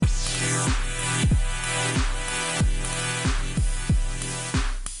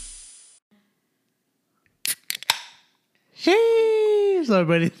What's up,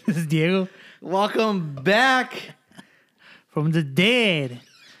 buddy? This is Diego Welcome back. from the dead.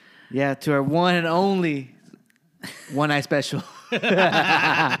 Yeah, to our one and only One Night Special. We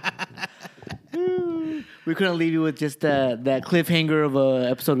couldn't leave you with just that cliffhanger of a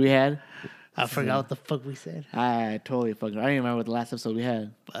episode we had. I forgot what the fuck we said. I totally fucking... I don't even remember what the last episode we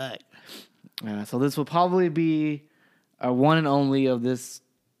had. Fuck. So this will probably be our one and only of this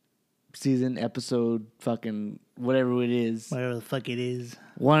season, episode, fucking whatever it is. Whatever the fuck it is.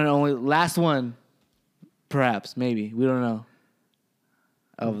 One and only, last one, perhaps, maybe. We don't know.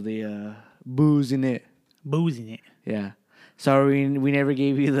 Of the Booze in It. Boozing it. Yeah. Sorry we never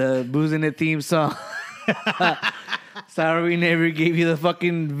gave you the Booze in It theme song. Sorry we never gave you the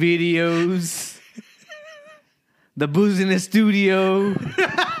fucking videos. The Booze in It studio.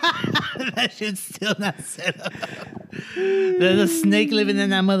 That shit's still not set up. There's a snake living in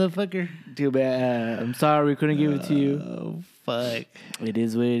that motherfucker. Too bad. I'm sorry we couldn't give it to you. Oh, fuck. It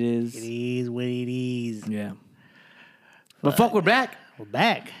is what it is. It is what it is. Yeah. But fuck, we're back. We're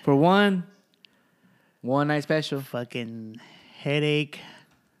back. For one night special. Fucking headache,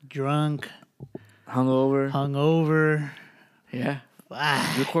 drunk, Hungover. Yeah.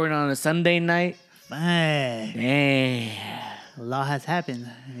 Fuck. Recording on a Sunday night. Fuck. Damn. A lot has happened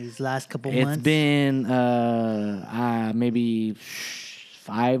in these last couple It's months. been maybe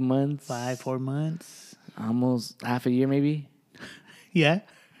 5 months. 4 months. Almost half a year, maybe. Yeah.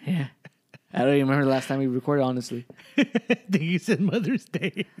 Yeah. I don't even remember the last time we recorded, honestly. I think you said Mother's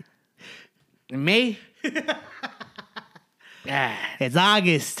Day. In May? Yeah. It's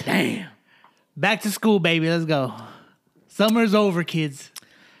August. Damn. Back to school, baby. Let's go. Summer's over, kids.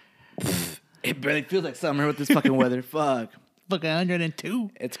 It barely feels like summer with this fucking weather. Fuck. Fucking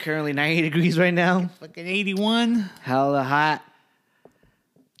 102. It's currently 90 degrees right now. Fucking 81. Hella hot.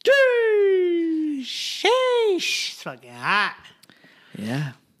 Sheesh. It's fucking hot.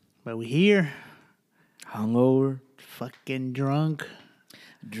 Yeah. But we here. Hungover. Fucking drunk.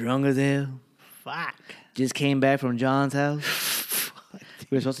 Drunk as hell. Fuck. Just came back from John's house.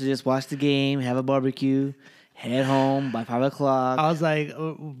 We were supposed to just watch the game, have a barbecue, head home by 5 o'clock. I was like,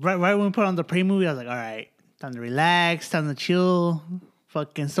 right when we put on the pre-movie, I was like, all right, time to relax, time to chill,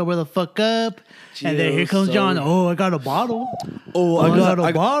 fucking sober the fuck up. And then here comes John. Oh, I got a bottle. Oh, I got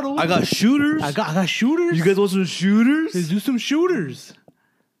a bottle. I got shooters. I got shooters. You guys want some shooters? Let's do some shooters.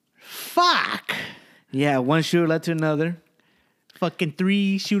 Fuck. Yeah, one shooter led to another. Fucking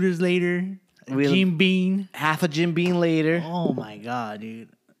 3 shooters later. Really? Jim Bean. Half a Jim Bean later. Oh my god, dude.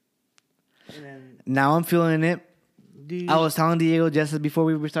 And then, Now I'm feeling it. dude. I was telling Diego just before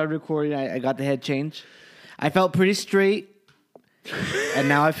we started recording, I got the head change. I felt pretty straight. And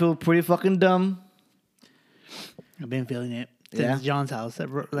now I feel pretty fucking dumb. I've been feeling it since Yeah? John's house.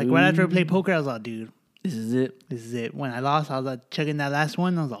 Like right after I played poker, I was like, dude, This is it. this is it. When I lost, I was like chugging that last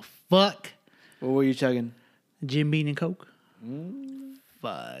one. I was like, fuck. What were you chugging? Jim Bean and Coke.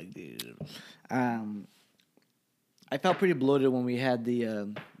 Fuck, dude. I felt pretty bloated when we had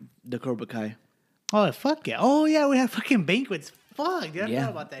the Cobra Kai. Oh, fuck yeah. Oh, yeah, we had fucking banquets. Fuck, dude. I Yeah.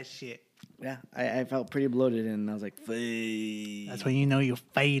 forgot about that shit. Yeah, I felt pretty bloated, and I was like, "Fuck." That's when you know you're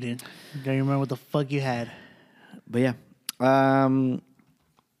fading. Don't you remember what the fuck you had? But yeah, how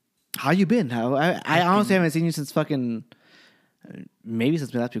you been? I honestly haven't seen you since fucking maybe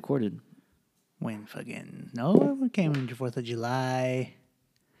since we last recorded. When fucking... No, we came in the 4th of July.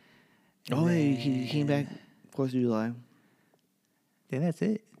 Oh, yeah, he came back 4th of July. Yeah, that's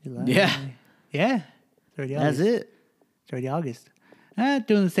it. July. Yeah. Yeah. 30 That's August. it. 30 August.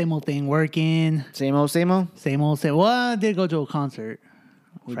 Doing the same old thing, working. Same old, same old. Same old. Well, I did go to a concert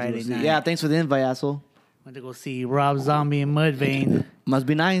Friday night. Yeah, thanks for the invite, asshole. Went to go see Rob Zombie and Mudvayne. Must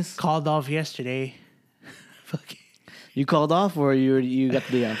be nice. Called off yesterday. Fucking. You called off, or you got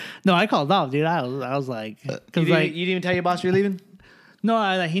the day off? No, I called off, dude. I was like, You cause didn't even tell your boss you're leaving?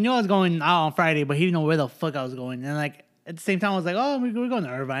 no, he knew I was going out on Friday, but he didn't know where the fuck I was going. And like at the same time, I was like, oh, we're going to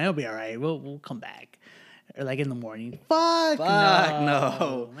Irvine. It'll be all right. We'll come back. Or like in the morning. Fuck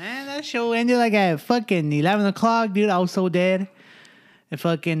no. Man, that show ended like at fucking 11 o'clock, dude. I was so dead. And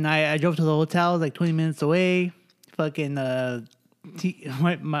fucking, I drove to the hotel. It was like 20 minutes away. Fucking, my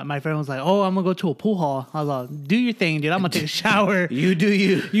friend was like, oh, I'm going to go to a pool hall. I was like, do your thing, dude. I'm going to take a shower. You do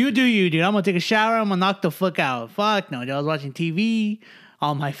you. You do you, dude. I'm going to take a shower. I'm going to knock the fuck out. Fuck no, dude. I was watching TV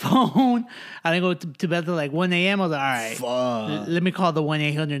on my phone. I didn't go to bed till like 1 a.m. I was like, all right. Fuck. Let me call the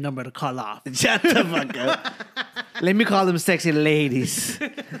 1-800 number to call off. Shut the fuck up. Let me call them sexy ladies.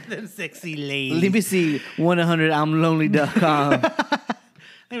 Them sexy ladies. Let me see 1-800-I'mLonely.com.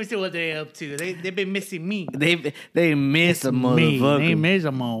 Let me see what they're up to. They've been missing me. They miss a Me. motherfucker. They miss a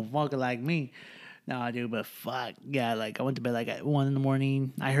motherfucker like me. Nah, dude, but fuck. Yeah, like I went to bed like at 1 in the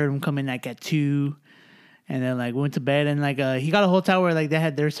morning. I heard him come in like at 2. And then like went to bed and like he got a hotel where like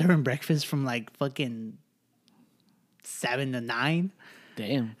they're serving breakfast from like fucking 7 to 9.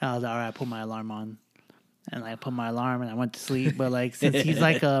 Damn. And I was like, all right, I put my alarm on. And like, I put my alarm and I went to sleep. But like, since he's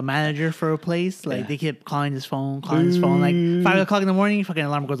like a manager for a place, like they kept calling his phone. Like 5 o'clock in the morning, fucking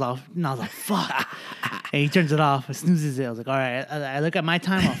alarm goes off. And I was like, fuck. And he turns it off, snoozes it. I was like, all right. I look at my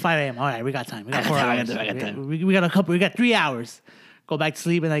time at 5 a.m. All right, we got time. We got 4 hours. I got time. We got 3 hours. Go back to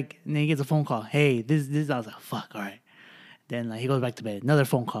sleep and like, and then he gets a phone call. Hey, this. I was like, fuck. All right. Then like he goes back to bed. Another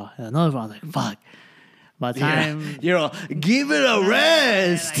phone call. And another phone. I was like, fuck. By the time You're all, give it a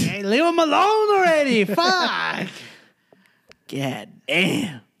rest. like, hey, leave him alone already. Fuck. God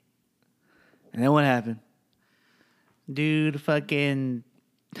damn. And then what happened? Dude, fucking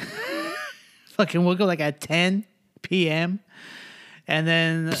woke up like at 10 p.m. And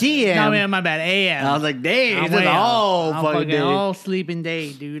then PM? No, man, my bad. A.m. I was like, damn, I'm it's way all out. fucking day. all sleeping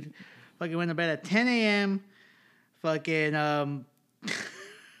day, dude. Fucking went to bed at 10 a.m. Fucking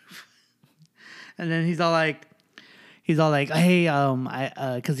and then he's all like, hey,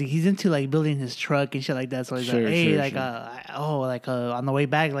 cause he's into like building his truck and shit like that. So he's like, hey, on the way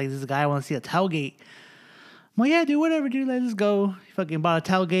back, like this guy wants to see a tailgate. I'm like, yeah, dude, whatever, dude, let's go. He fucking bought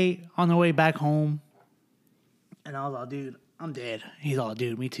a tailgate on the way back home. And I was all, dude, I'm dead. He's all,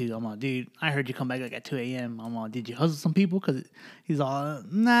 dude, me too. I'm all, dude, I heard you come back like at 2 a.m. I'm all, did you hustle some people? Cause he's all,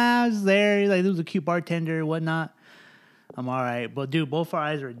 nah, I was there. He's like, there was a cute bartender and whatnot. I'm all right. But dude, both our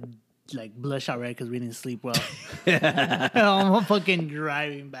eyes were like bloodshot red because we didn't sleep well. I'm fucking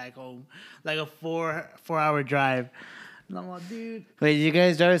driving back home. Like a 4-hour drive. And I'm like, dude. Wait, did you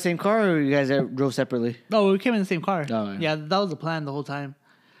guys drive the same car or you guys drove separately? No, we came in the same car. Oh, yeah, that was the plan the whole time.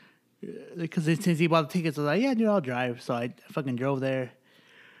 Because since he bought the tickets, I was like, yeah, dude, I'll drive. So I fucking drove there.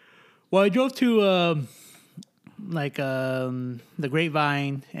 Well, I drove to the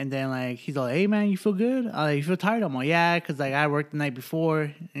Grapevine, and then like he's all, hey man, you feel good? You feel tired? I'm like, yeah, because like I worked the night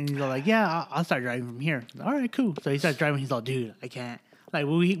before, and he's all like, yeah, I'll start driving from here. All right, cool. So he starts driving. He's all, dude, I can't. Like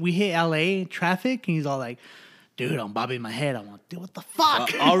we hit LA traffic, and he's all like, dude, I'm bobbing my head. I'm like, dude, what the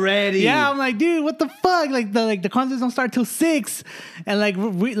fuck? Already? Yeah, I'm like, dude, what the fuck? Like the concerts don't start till 6, and like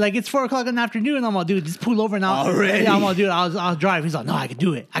it's 4 o'clock in the afternoon. I'm like, dude, just pull over now. Already? Yeah, I'm like, dude, I'll drive. He's like, no, I can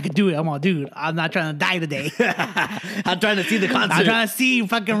do it. I'm like, dude, I'm not trying to die today. I'm trying to see the concert. I'm trying to see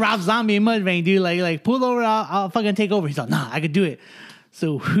fucking Rob Zombie and Mudvayne, dude. Like pull over. I'll fucking take over. He's like, nah, I could do it.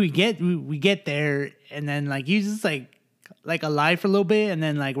 So we get there, and then like he's just like alive for a little bit, and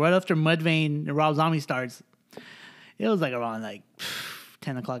then like right after Mudvayne and Rob Zombie starts. It was like around like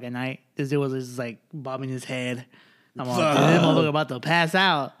 10 o'clock at night. This dude was just like bobbing his head. I'm like, this motherfucker about to pass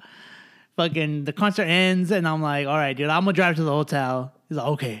out. Fucking the concert ends, and I'm like, all right, dude, I'm gonna drive to the hotel. He's like,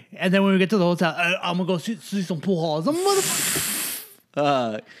 okay. And then when we get to the hotel, I'm gonna go see some pool halls. I'm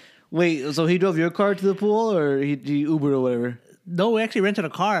motherfucker. Wait, so he drove your car to the pool, or he Uber or whatever? No, we actually rented a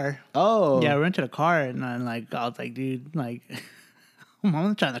car. Oh, Yeah, we rented a car, and then like I was like, dude, like. I'm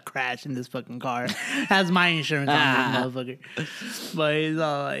not trying to crash in this fucking car. Has my insurance on this motherfucker. But he's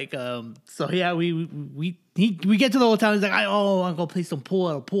all like, so yeah, we get to the hotel. He's like, I'm gonna play some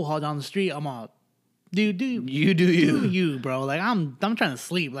pool at a pool hall down the street. I'm all, dude, you do you, bro. Like I'm trying to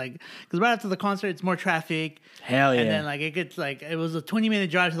sleep. Like, cause right after the concert, it's more traffic. Hell yeah. And then like it gets like it was a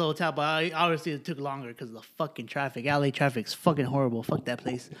 20-minute drive to the hotel, but obviously it took longer because of the fucking traffic. LA traffic's fucking horrible. Fuck that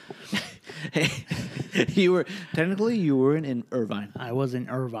place. you were in Irvine. I was in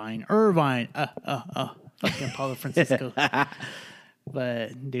Irvine. Fucking Paulo Francisco.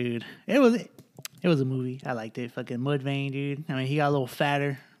 But dude, it was a movie. I liked it. Fucking Mudvayne, dude. I mean, he got a little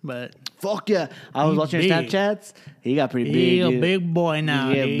fatter, but fuck yeah! I was watching big. Snapchats. He got pretty big. He a dude. big boy now.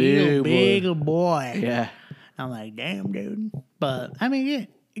 Yeah, He a big big boy. Yeah. I'm like, damn, dude. But I mean, yeah,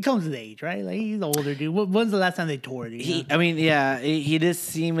 it comes with age, right? Like he's older, dude. When's the last time they toured? He did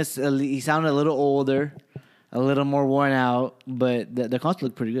seem he sounded a little older, a little more worn out, but the concert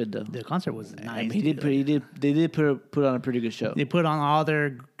looked pretty good though. The concert was nice. I mean, they did put on a pretty good show. They put on all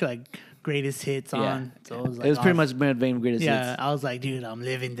their like greatest hits on. So it was like pretty much Mudvayne greatest hits. Yeah, I was like, dude, I'm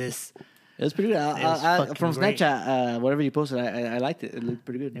living this. It was pretty good. was From great. Snapchat, whatever you posted, I liked it. It looked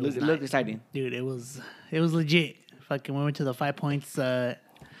pretty good. It looked nice. exciting. Dude, it was legit. Fucking we went to the 5 Points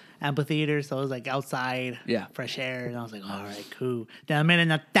amphitheater, so it was like outside, fresh air, and I was like, all right, cool. Then I met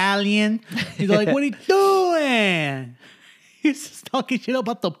an Italian. He's like, what are you doing? He's just talking shit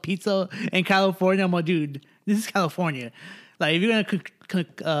about the pizza in California. I'm like, dude, this is California. Like, if you're gonna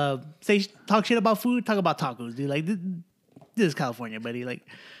talk shit about food, talk about tacos, dude. Like, this is California, buddy. Like,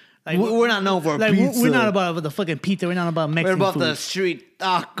 Like We're not known for like pizza. we're not about the fucking pizza. We're not about We're Mexican about food. the street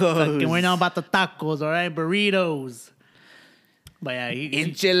tacos. Fucking, we're not about the tacos, all right? Burritos. But yeah,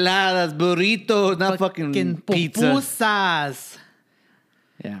 Enchiladas, burritos, not fucking pizza. pupusas.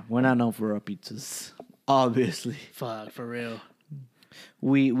 Yeah, we're not known for our pizzas. Obviously. Fuck, for real.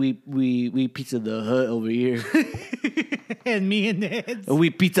 We pizza the hut over here. And me and Ned's. We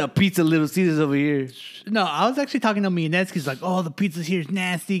pizza Little Caesars over here. No, I was actually talking to me and Ned's because like, oh, the pizza here is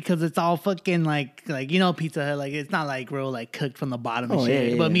nasty because it's all fucking like you know Pizza Hut, like it's not like real like cooked from the bottom and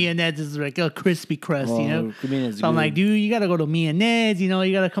shit. Yeah, but yeah. me and Ned's is like a crispy crust, you know. Convenience So I'm good. like, dude, you gotta go to me and Ned's, you know,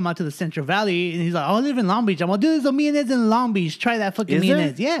 you gotta come out to the Central Valley. And he's like, oh, I live in Long Beach. I'm like, dude, there's a me and Ned's in Long Beach. Try that fucking Is me and there?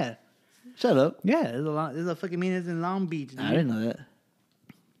 Ned's. Yeah. Shut up. Yeah, there's a fucking me and Ned's in Long Beach. Dude. I didn't know that.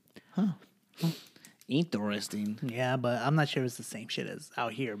 Huh. Interesting. Yeah, but I'm not sure it's the same shit as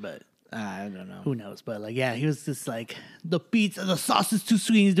out here, but I don't know. who knows? But like, yeah, he was just like, the pizza, the sauce is too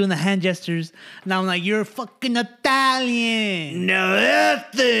sweet. He's doing the hand gestures. And I'm like, you're fucking Italian. No,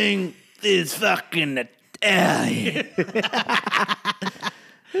 that thing is fucking Italian.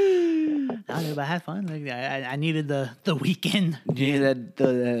 I but I had fun. Like, I needed the weekend. Yeah,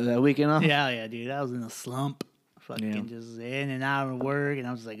 that weekend off? Yeah, dude. I was in a slump. Fucking Yeah. just in and out of work. And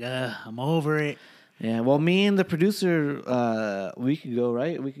I was like, I'm over it. Yeah, well, me and the producer, a week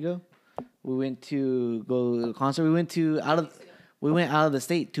ago, we went to go to a concert. We went out of the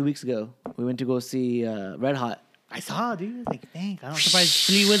state 2 weeks ago. We went to go see Red Hot. I saw, dude. Like, dang, I'm surprised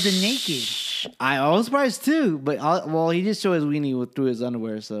Flea wasn't naked. I was surprised too, but he just showed his weenie through his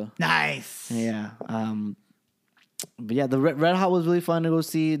underwear, so Nice. yeah. But yeah, the Red Hot was really fun to go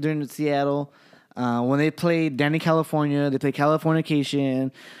see during Seattle. When they played Danny California, they played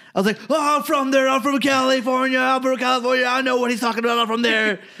Californication. I was like, oh, I'm from there. I'm from California. I know what he's talking about. I'm from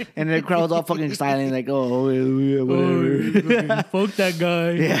there. And the crowd was all fucking excited, like, oh, yeah, whatever. Fuck that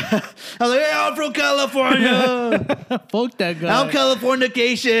guy. Yeah. I was like, hey, I'm from California. Fuck that guy. I'm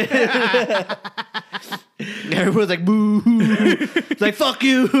Californication. Everyone's like, boo. It's like, fuck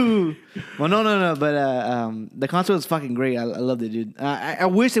you. Well, no. But the concert was fucking great. I loved it, dude. I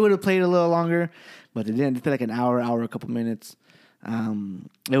wish they would have played a little longer, but they didn't. They played like an hour, a couple minutes.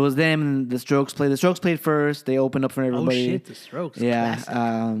 It was them and the Strokes played. The Strokes played first. They opened up for everybody. Oh shit, the Strokes. Yeah.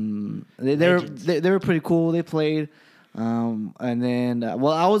 Classic. They were pretty cool. They played. And then I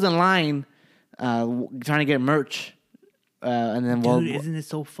was in line trying to get merch. And then Dude, isn't it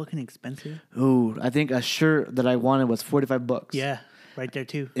so fucking expensive? ooh, I think a shirt that I wanted was $45. Yeah, right there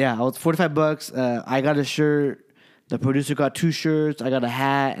too. Yeah, it was $45. I got a shirt. The producer got 2 shirts. I got a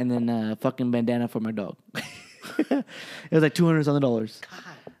hat and then a fucking bandana for my dog. It was like $200-something. God.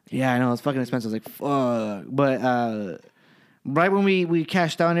 Yeah, I know, it's fucking expensive. I was like, fuck. But right when we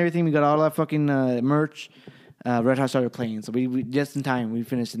cashed out and everything, we got all that fucking merch. Red Hot started playing, so we just in time we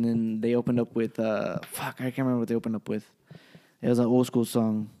finished, and then they opened up with I can't remember what they opened up with. It was an old school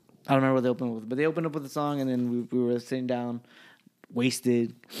song. I don't remember what they opened with, but they opened up with a song, and then we were sitting down,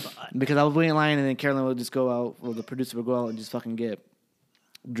 wasted, because I was waiting in line, and then Carolyn would just go out, or the producer would go out and just fucking get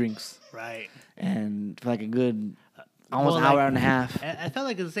drinks, Right. and for like a good almost Well, hour like, and a half. I felt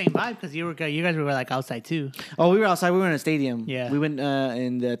like it was the same vibe because you guys were like outside too. Oh, we were outside. We were in a stadium. Yeah. We went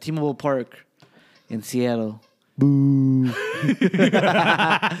in the T-Mobile Park in Seattle. Boo.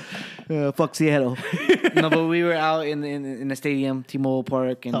 Fuck Seattle. No, but we were out in the stadium, T-Mobile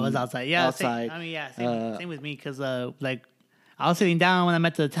Park. And So it was outside. Yeah, outside. Same, I mean, yeah, same with me because like I was sitting down when I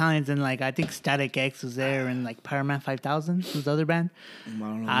met the Italians and like I think Static X was there and like Pyroman 5000 was the other band. I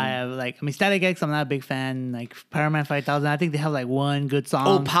don't know. I have Static X. I'm not a big fan. Like Pyroman 5000, I think they have like one good song.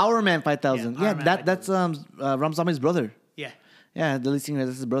 Oh, Power Man 5000. Yeah, Yeah, Power Man that's Ram Zombie's brother. Yeah, Yeah, the lead singer.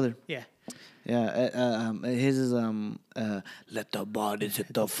 That's his brother. yeah. Yeah, his is let the bodies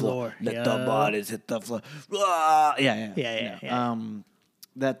hit the floor. Let Yeah. the bodies hit the floor. Ah, yeah. Yeah.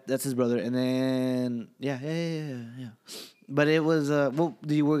 That's his brother, and then yeah. But it was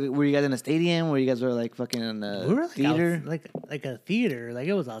were you guys in a stadium? Were you guys like fucking in a We were like theater? like a theater. Like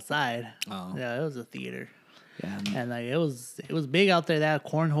it was outside. Oh. Yeah, it was a theater. Yeah, And like it was big out there. They had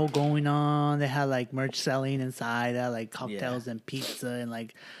cornhole going on. They had like merch selling inside. They had like cocktails and pizza and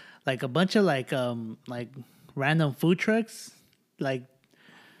like a bunch of like random food trucks. Like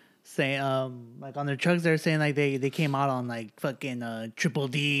saying like on their trucks they're saying like they came out on like fucking Triple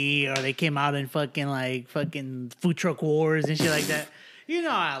D, or they came out in fucking food truck wars and shit like that. You know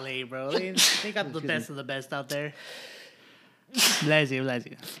LA, bro. They got the best of the best out there. Bless you.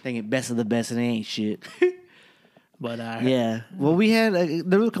 thinking best of the best, and it ain't shit. But Yeah. Well, we had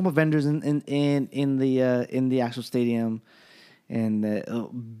there were a couple of vendors in the actual stadium,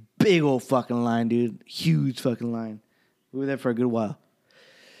 and big old fucking line, dude. Huge fucking line. We were there for a good while.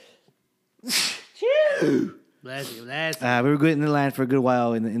 Bless you, bless you. We were good in the line for a good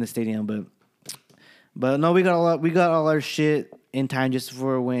while in the stadium, but no, we got all our shit in time just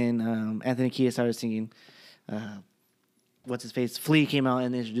for when Anthony Kiedis started singing. What's his face? Flea came out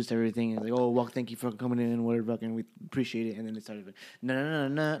and introduced everything. And like, oh, well, thank you for coming in and whatever, and we appreciate it. And then it started, no,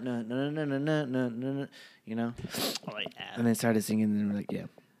 you know. Oh yeah. And then started singing, and we're like, yeah.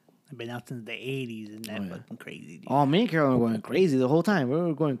 I've been out since the '80s, and that fucking crazy, dude. Oh, me and Carol were going crazy the whole time. We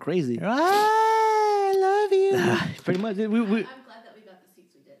were going crazy. I love you. Pretty much. I'm glad that we got the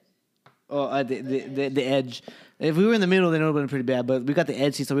seats we did. Oh, the edge. If we were in the middle, then it would have been pretty bad. But we got the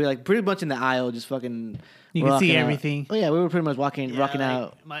edge seat, so we were like pretty much in the aisle, just fucking. You can see out. everything. Oh yeah, we were pretty much rocking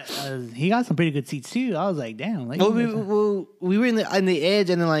out. He got some pretty good seats too. I was like, damn. Like, Well, we were in the edge,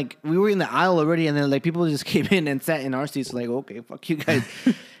 and then like we were in the aisle already, and then like people just came in and sat in our seats. Like, okay, fuck you guys,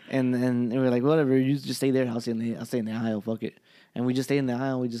 and we were like, whatever, you just stay there. I'll stay in the aisle. Fuck it. And we just stayed in the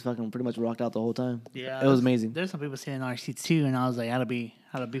aisle. We just fucking pretty much rocked out the whole time. Yeah, it was amazing. There's some people sitting in our seats too, and I was like, how to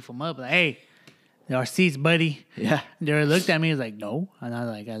beef them up. Like, hey, there are seats, buddy. Yeah. They looked at me. Was like, no, and I was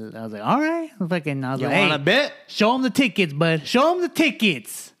like, all right. I was like, You hey, want to bet? show them the tickets, bud. Show them the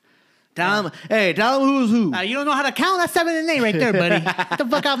tickets. Tell them who's who. You don't know how to count? That's 7 and 8 right there, buddy. Get the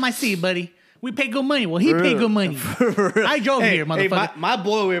fuck out of my seat, buddy. We pay good money. Well, he paid good money. I drove here, motherfucker. My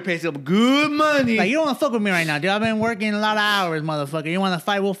boy over here pays some good money. Like, you don't want to fuck with me right now, dude. I've been working a lot of hours, motherfucker. You want to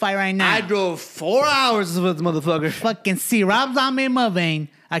fight? We'll fight right now. I drove 4 hours with this motherfucker. Fucking see Rob Zombie in my vein.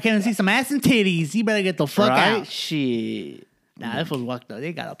 I can't see some ass and titties. You better get the fuck out. Shit. Nah, that was walked up.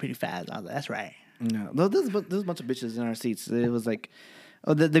 They got up pretty fast. I was like, that's right. No, there's a bunch of bitches in our seats. It was like,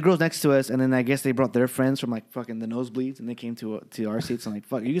 the girls next to us, and then I guess they brought their friends from like fucking the nosebleeds, and they came to our seats. I'm like,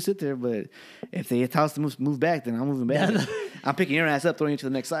 fuck, you can sit there, but if they tell us to move back, then I'm moving back. I'm picking your ass up, throwing you to the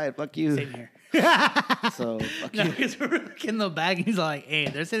next side. Fuck you. Same here. So fuck No, you. because we're in the back, and he's like, "Hey,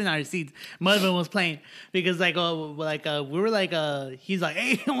 they're sitting in our seats." Mudvin was playing because we were like, he's like,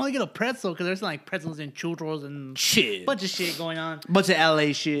 "Hey, I want to get a pretzel," because there's like pretzels and churros and Shit. bunch of shit going on. Bunch of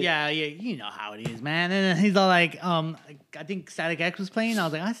LA shit. Yeah, you know how it is, man. And then he's all like, I think Static X was playing. I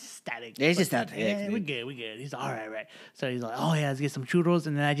was like, that's Static. Yeah, it's just Static X, Yeah, we good. He's all right. So he's like, oh yeah, let's get some churros.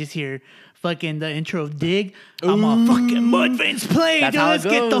 And then I just hear fucking the intro of Dig. I'm all fucking Mudvin's playing, That's dude. how it Let's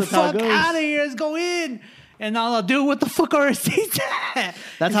get the goes. That's how it fuck goes. out of here. Let's go in. And I'll do what the fuck are our seats at?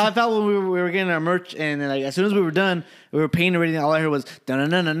 That's how I felt when we were getting our merch, and then, like as soon as we were done, we were paying everything. All I heard was I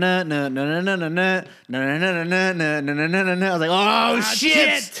was like, oh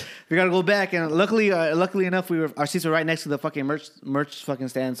shit! We gotta go back, and luckily enough, our seats were right next to the fucking merch fucking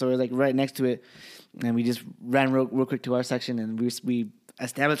stand, so we were like right next to it, and we just ran real quick to our section, and we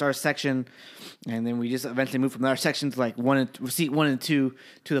established our section, and then we just eventually moved from our section to like seat 1 and 2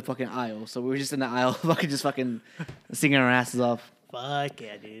 to the fucking aisle. So we were just in the aisle, fucking singing our asses off. Fuck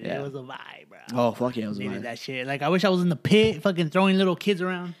yeah, dude. Yeah. It was a vibe, bro. Oh fuck yeah, it was a Needed vibe. that shit. Like, I wish I was in the pit, fucking throwing little kids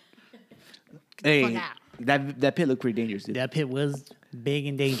around. Hey, fuck out. that pit looked pretty dangerous, dude. That pit was big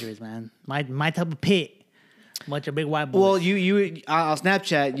and dangerous, man. My type of pit. Bunch of big white boys. Well, you on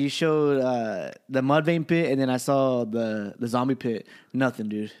Snapchat you showed the Mudvayne pit, and then I saw the zombie pit. Nothing,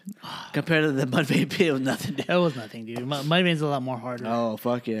 dude. Compared to the Mudvayne pit, it was nothing, dude. That was nothing, dude. Mudvayne's a lot more harder. Oh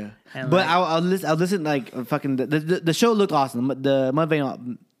fuck yeah! And But like- I'll listen like fucking the show looked awesome. The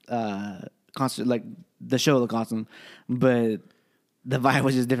Mudvayne concert, like the show looked awesome, but the vibe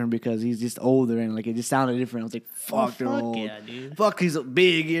was just different because he's just older and like it just sounded different. I was like, fuck, they're fuck old. yeah, dude. Fuck, he's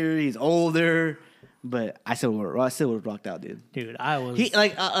bigger, he's older. But I still would have rocked out, dude. Dude, I was. He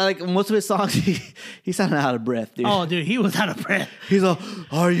like most of his songs, he sounded out of breath, dude. Oh, dude, he was out of breath. He's like,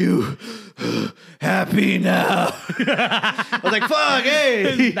 "Are you happy now?" I was like, "Fuck,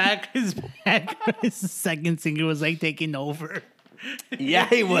 hey!" His second singer was like taking over. Yeah,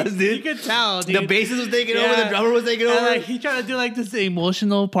 he was, You dude. could tell, dude. The bassist was taking over, the Yeah. drummer was taking And, over. like, he tried to do like this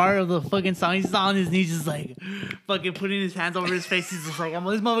emotional part of the fucking song. He's on his knees, just like fucking putting his hands over his face. He's just like,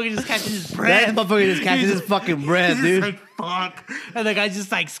 this motherfucker just catching his breath. That motherfucker just catches his fucking breath, He's dude. just like, fuck. And the guy's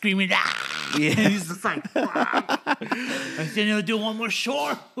just like screaming, ah. Yeah. And he's just like, fuck. I still need to do one more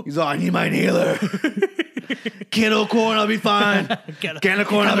show. He's like, "I need my inhaler. Can of corn, I'll be fine. Can of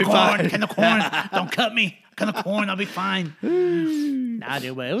corn, I'll be fine." Can of corn. Don't cut me. Can of corn, I'll be fine. Nah,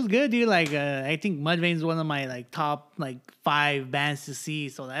 dude, but it was good, dude. Like, I think Mudvayne's one of my like top like 5 bands to see,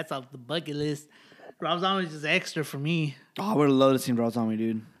 so that's off the bucket list. Rob Zombie was just extra for me. Oh, I would have loved to see Rob Zombie,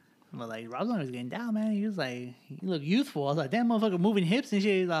 dude. But like Rob Zombie was getting down, man. He was like, he looked youthful. I was like, damn motherfucker moving hips and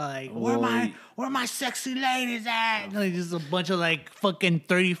shit. He's like, where my sexy ladies at? And, like, just a bunch of like fucking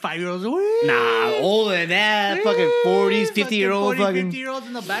 35-year-olds. Nah, older than that. Fucking 40s, 50-year-old fucking. 50-year-olds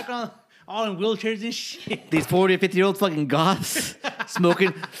in the background, all in wheelchairs and shit. These 40 or 50-year-old fucking goths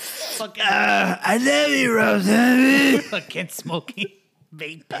smoking fucking I love you, Roseanne. fucking smoking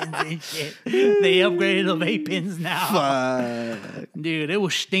vape pens and shit. They upgraded the vape pens now. Fuck. Dude, it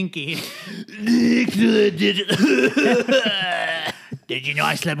was stinky. Did you know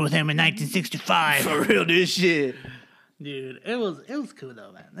I slept with him in 1965? For real, this shit. Dude, it was cool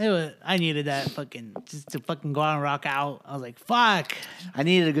though, man. I needed that fucking just to fucking go out and rock out. I was like, fuck. I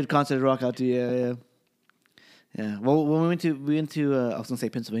needed a good concert to rock out to. Yeah. Well, when we went to I was gonna say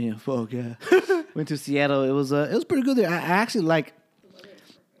Pennsylvania. Fuck yeah. Went to Seattle. It was pretty good there. I actually like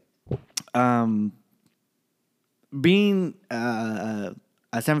being a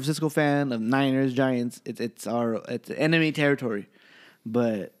San Francisco fan of Niners, Giants. It's enemy territory,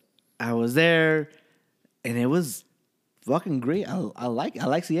 but I was there, and it was fucking great. I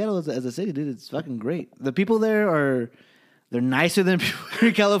like Seattle as a city, dude. It's fucking great. The people there they're nicer than people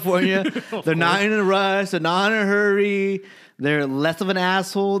in California. They're not in a rush. They're not in a hurry. They're less of an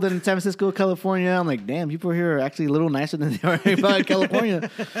asshole than San Francisco, California. I'm like, damn, people here are actually a little nicer than they are in California.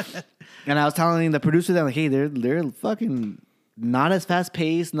 And I was telling the producer that, like, hey, they're fucking not as fast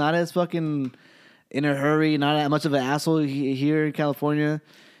paced, not as fucking in a hurry, not that much of an asshole here in California.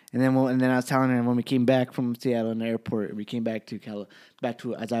 And then I was telling her when we came back from Seattle in the airport, we came back to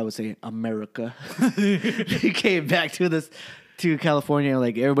as I would say, America. We came back to California,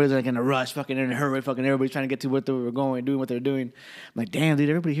 like everybody's like in a rush, fucking in a hurry, fucking everybody's trying to get to where they were going, doing what they're doing. I'm like, damn, dude,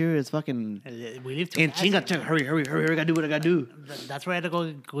 everybody here is fucking We live too and fast. chinga, hurry, I gotta do what I gotta do. That's why I had to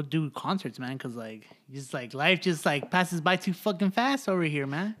go do concerts, man. Cause like just like life just like passes by too fucking fast over here,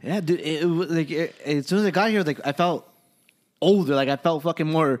 man. Yeah, dude, it was like as soon as I got here, like I felt older, like I felt fucking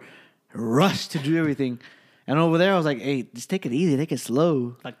more rushed to do everything. And over there, I was like, hey, just take it easy, take it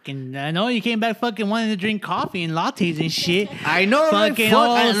slow. Fucking, I know you came back fucking wanting to drink coffee and lattes and shit. I know, right? Fucking Fuck,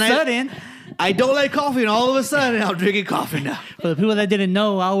 all of a and sudden. I don't like coffee, and all of a sudden, I'm drinking coffee now. For the people that didn't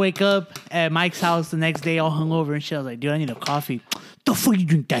know, I'll wake up at Mike's house the next day all hungover and shit. I was like, dude, I need a coffee. The fuck you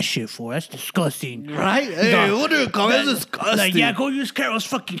drink that shit for? That's disgusting. Right? Hey, what do you call it? That's disgusting. Like, yeah, go use Carol's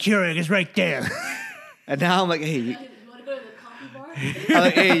fucking Keurig. It's right there. And now I'm like, hey, You want to go to the coffee bar? I'm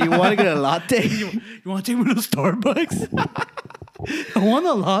like, hey, you want to get a latte? You want to take me to Starbucks? I want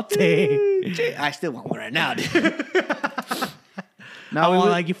a latte. I still want one right now, dude. Now,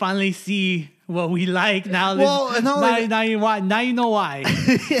 like, you finally see what we like. Now, Well, no, like- now you know why.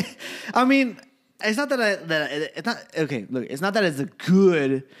 I mean, it's not that it's not okay. Look, it's not that it's a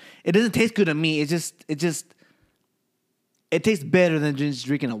good. It doesn't taste good to me. It tastes better than just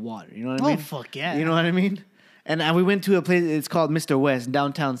drinking a water. You know what I mean? Oh, fuck yeah. You know what I mean? And we went to a place. It's called Mr. West,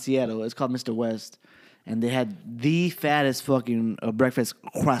 downtown Seattle. It's called Mr. West, and they had the fattest fucking breakfast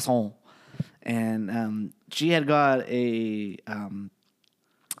croissant. And she had got an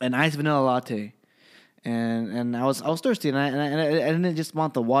iced vanilla latte. And I was thirsty, and I didn't just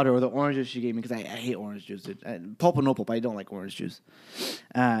want the water or the orange juice she gave me because I hate orange juice. Pulp or no pulp, I don't like orange juice.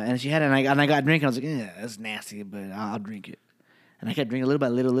 And she had it, and I got a drink, and I was like, yeah, that's nasty, but I'll drink it. And I kept drinking little by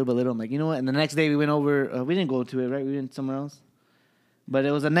little. I'm like, you know what? And the next day we went over. We didn't go to it, right? We went somewhere else. But it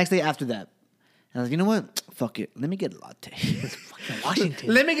was the next day after that. And I was like, you know what? Fuck it. Let me get a latte. Fucking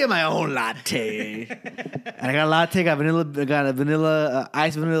Washington. Let me get my own latte. And I got a latte. Got a vanilla,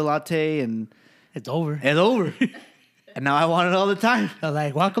 iced vanilla latte, and It's over. it's over. And now I want it all the time. I was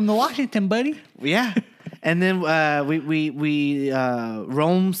like, welcome to Washington, buddy. Yeah. And then we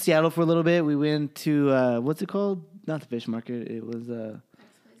roamed Seattle for a little bit. We went to what's it called? Not the fish market. It was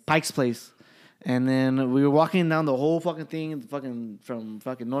Pike's Place. And then we were walking down the whole fucking thing, from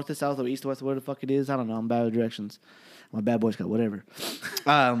fucking north to south or east to west, where the fuck it is. I don't know. I'm bad with directions. My bad boy Scout, whatever.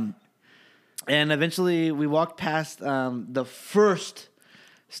 And eventually we walked past the first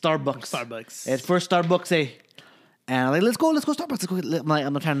Starbucks. It's first Starbucks, And I'm like, let's go Starbucks.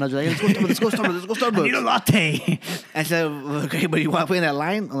 I'm not trying to nudge you. Like, let's go Starbucks. I need a latte. I said, okay, but you want to put in that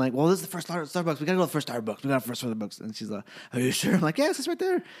line? I'm like, well, this is the first Starbucks. We got to go to the first Starbucks. We got to first Starbucks. And she's like, are you sure? I'm like, yes, it's right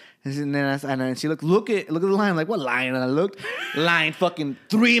there. And then she look at the line. I'm like, what line? And I looked, line fucking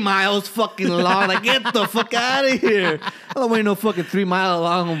 3 miles fucking long. Like, get the fuck out of here. I don't wait no fucking 3 mile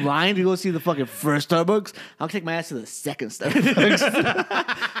long line to go see the fucking first Starbucks. I'll take my ass to the second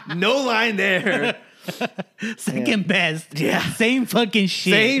Starbucks. No line there. Second best. Yeah. Same fucking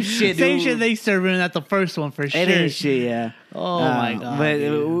shit. Same shit, Same dude. shit they serving at the first one for sure. It ain't shit, yeah. Oh my god. But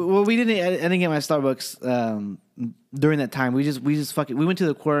dude. well, we didn't. I didn't get my Starbucks during that time. We just fucking. We went to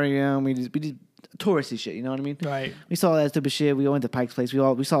the aquarium. We did touristy shit. You know what I mean? Right. We saw all that stupid shit. We went to Pike's Place.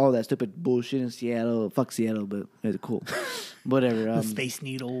 We saw all that stupid bullshit in Seattle. Fuck Seattle, but it was cool. Whatever. The Space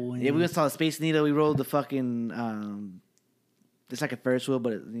Needle. And Yeah, we saw the Space Needle. We rode the fucking it's like a Ferris wheel,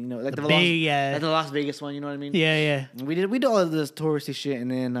 but like the big, yeah. like the Las Vegas one. You know what I mean? Yeah. We did all of this touristy shit, and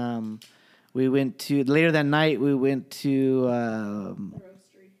then we went to later that night. We went to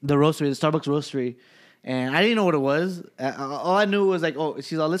the roastery, the Starbucks roastery, and I didn't know what it was. All I knew was like, oh,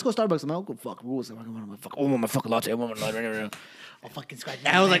 she's like, let's go Starbucks. I'm like, oh fuck rules. I want my fucking latte. I want my latte. I'll fucking scratch.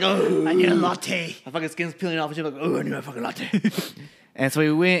 And I was like, oh, I need a latte. my fucking skin's peeling off, and she's like, oh, I need my fucking latte. And so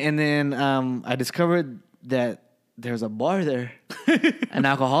we went, and then I discovered that there's a bar there, an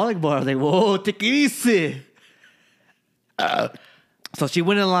alcoholic bar. I was like, whoa, take it easy. So she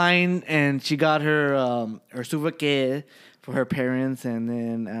went in line, and she got her souvenir for her parents, and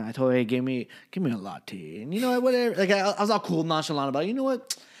then I told her, hey, give me a latte. And you know what, whatever. Like I was all cool, nonchalant about it. You know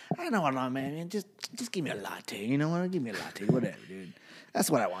what? I know what I'm, man. Just give me a latte. You know what? Give me a latte. Whatever, dude. That's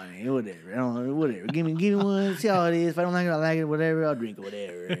what I want. Whatever. I don't, whatever. Give me one. See how it is. If I don't like it, I like it. Whatever. I'll drink it.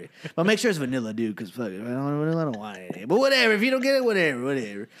 Whatever. But make sure it's vanilla, dude. Because fuck it. I don't want it. But whatever. If you don't get it,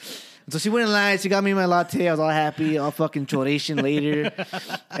 whatever. So she went in line. She got me my latte. I was all happy. All fucking choration later.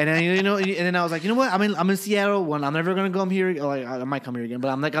 And then and then I was like, you know what? I'm in Seattle. When I'm never gonna come here. Like I might come here again, but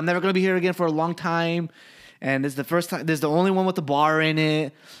I'm never gonna be here again for a long time. And this is the first time. This is the only one with the bar in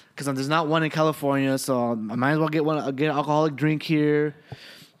it. Because there's not one in California, so I might as well get an alcoholic drink here.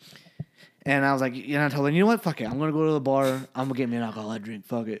 And I was like, I told her, you know what? Fuck it. I'm gonna go to the bar. I'm gonna get me an alcoholic drink.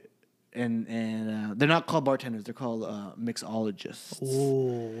 Fuck it. And they're not called bartenders. They're called mixologists.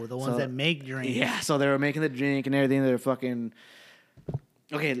 Oh, the ones that make drinks. Yeah. So they were making the drink and everything. They're fucking.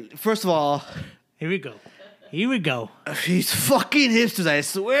 Okay. First of all, Here we go. These fucking hipsters. I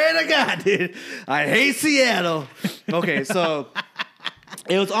swear to God, dude. I hate Seattle. Okay, so.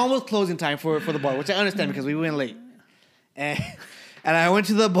 It was almost closing time for the bar, which I understand because we went late. And I went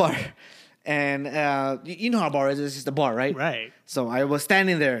to the bar. And you know how a bar is. It's just a bar, right? Right. So I was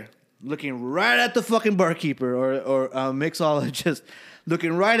standing there looking right at the fucking barkeeper or mixologist,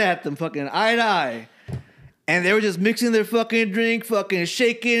 looking right at them fucking eye to eye. And they were just mixing their fucking drink, fucking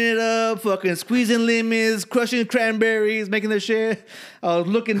shaking it up, fucking squeezing lemons, crushing cranberries, making their shit. I was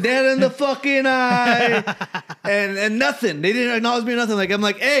looking dead in the fucking eye, and nothing. They didn't acknowledge me or nothing. Like I'm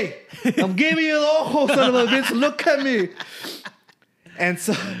like, hey, I'm giving you the ojo, son of a bitch. Look at me. And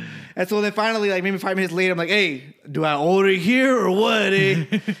so then finally, like maybe 5 minutes later, I'm like, hey, do I order here or what? Eh?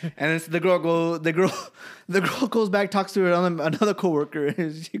 And then the girl goes back, talks to her another coworker,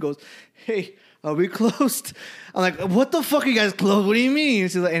 and she goes, hey. Are we closed? I'm like, what the fuck are you guys closed? What do you mean?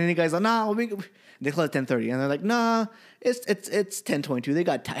 She's like, and the guy's like, nah, they close at 10:30. And they're like, nah, it's 10:22. They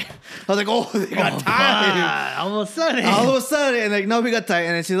got time. I was like, oh, they got time. All of a sudden. And like, no, we got time.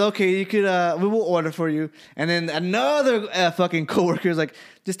 And then she's like, okay, you could, we will order for you. And then another fucking coworker is like,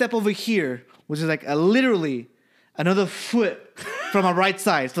 just step over here, which is like literally another foot from my right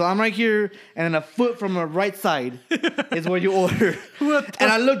side. So I'm right here, and then a foot from my right side is where you order.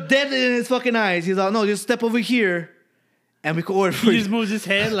 And I looked dead in his fucking eyes. He's like, no, just step over here, and we can order for you. He just moves his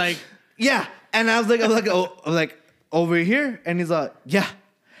head like... Yeah. And I was like, over here? And he's like, yeah.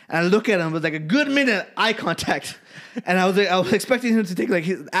 And I look at him with like a good minute eye contact. And I was expecting him to take like,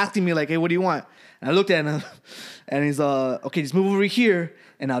 he's asking me like, hey, what do you want? And I looked at him, and he's okay, just move over here,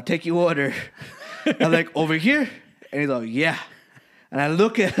 and I'll take your order. I'm like, over here? And he's like, yeah. And I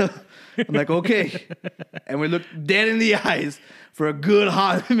look at him. I'm like, okay. And we look dead in the eyes for a good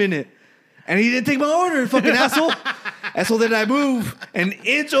hot minute. And he didn't take my order, fucking asshole. And so then I move an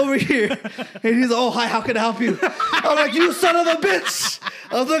inch over here. And he's like, oh, hi, how can I help you? I'm like, you son of a bitch.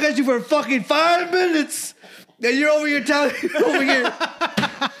 I was looking at you for fucking 5 minutes. And you're over here telling me over here.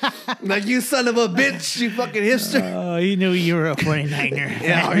 Like, you son of a bitch, you fucking hipster. Oh, he knew you were a 49er.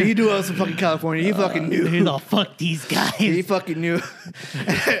 Yeah, he knew I was from fucking California. He fucking knew. He's all, fuck these guys. He fucking knew.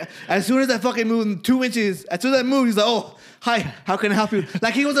 As soon as I fucking moved 2 inches, as soon as I moved, he's like, oh, hi, how can I help you?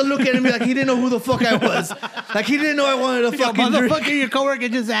 Like, he wasn't looking at me like he didn't know who the fuck I was. Like, he didn't know I wanted a fucking drink. Motherfucker, your coworker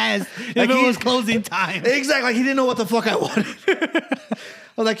just asked if Like it was closing time. Exactly. Like, he didn't know what the fuck I wanted.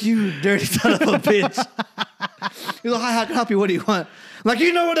 I was like, you dirty son of a bitch. He's like, hi, how can I help you? What do you want? I'm like,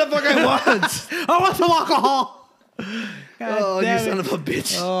 you know what the fuck I want. I want some alcohol. Oh, you son of a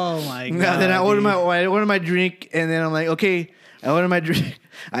bitch. Oh, my God. Yeah, then I ordered my drink, and then I'm like, okay, I ordered my drink.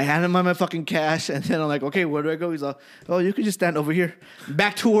 I handed him my fucking cash, and then I'm like, okay, where do I go? He's like, oh, you can just stand over here.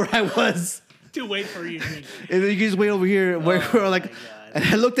 Back to where I was. To wait for your drink. And then you can just wait over here. Where like, and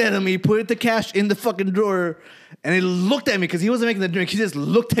I looked at him. He put the cash in the fucking drawer, and he looked at me because he wasn't making the drink. He just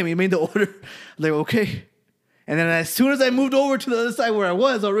looked at me, made the order. I'm like, okay. And then as soon as I moved over to the other side where I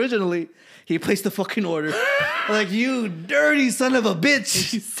was originally, he placed the fucking order. I'm like, you dirty son of a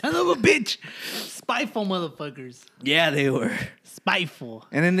bitch. You son of a bitch. Spiteful motherfuckers. Yeah, they were. Spiteful.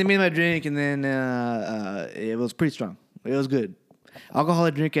 And then they made my drink, and then it was pretty strong. It was good.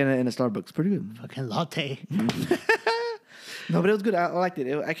 Alcoholic drink in a Starbucks. Pretty good. Fucking latte. No, but it was good. I liked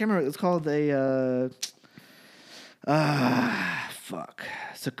it. I can't remember. It's called a fuck,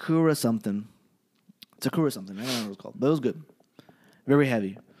 Sakura something. I don't know what it was called, but it was good. Very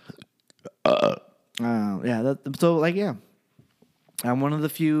heavy. Yeah. So like, yeah, I'm one of the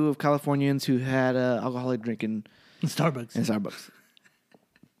few of Californians who had alcoholic drink in Starbucks.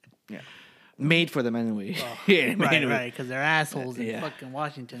 Yeah, made for them anyway. Oh, Yeah, right, because they're assholes in Yeah. fucking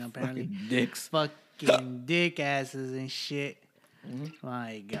Washington, apparently. Fucking dicks. Fucking dick asses and shit.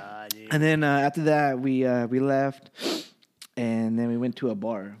 My God, dude. And then after that, we left, and then we went to a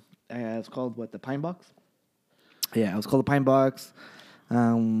bar. It's called the Pine Box. Yeah, it was called the Pine Box,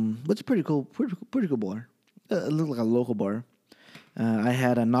 which is pretty cool bar. It looked like a local bar. I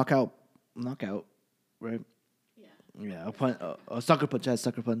had a knockout, right? Yeah, a sucker punch. I had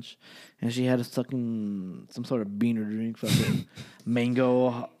sucker punch, and she had some sort of beaner drink, fucking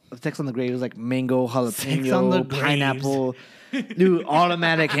mango. Sex on the Grave was like mango, Sex on the jalapeno, pineapple. Dude,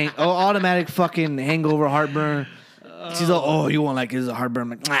 automatic fucking hangover, heartburn. She's like, oh, you won't like this, a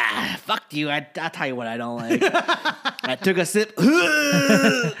heartburn. I'm like, fuck you. I'll tell you what I don't like. I took a sip.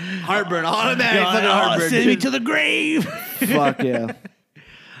 Heartburn, automatic fucking heartburn. Send me to the grave. Fuck yeah.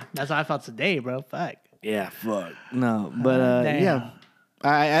 That's how I felt today, bro. Fuck. Yeah, fuck. No, but Damn. yeah.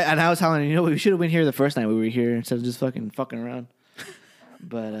 I was telling you, we should have been here the first night we were here instead of just fucking around.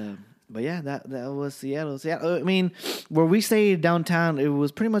 But yeah, that was Seattle. I mean, where we stayed downtown, it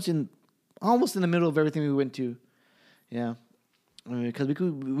was pretty much almost in the middle of everything we went to. Yeah, because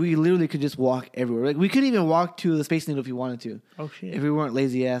we literally could just walk everywhere. Like we could even walk to the Space Needle if we wanted to. Oh shit! If we weren't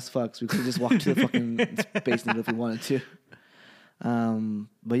lazy ass fucks, we could just walk to the fucking Space Needle if we wanted to.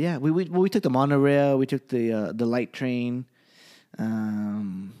 But yeah, we took the monorail, we took the light train.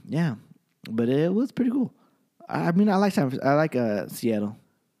 Yeah, but it was pretty cool. I mean, I like Seattle.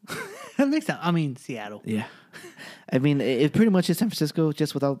 That makes sense. I mean, Seattle. Yeah. I mean, it pretty much is San Francisco,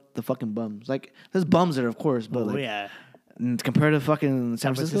 just without the fucking bums. Like, there's bums there, of course, but yeah. Compared to fucking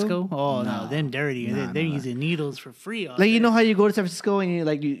San Francisco? Oh, no, them dirty. Nah, they're using needles for free. Like, you know how you go to San Francisco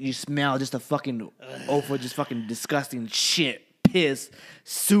and you smell just a fucking awful, just fucking disgusting shit, piss,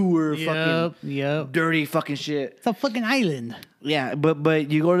 sewer, fucking dirty fucking shit. It's a fucking island. Yeah, but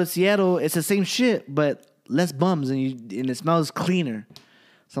you go to Seattle, it's the same shit, but less bums and it smells cleaner.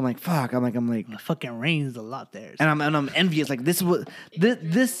 So I'm like, fuck. I'm like, it fucking rains a lot there. So. And I'm envious. Like this is what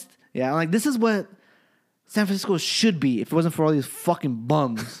this. Yeah, I'm like, this is what San Francisco should be if it wasn't for all these fucking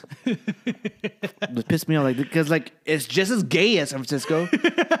bums. It pissed me off, like, because like it's just as gay as San Francisco.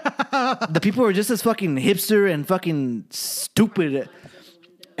 The people are just as fucking hipster and fucking stupid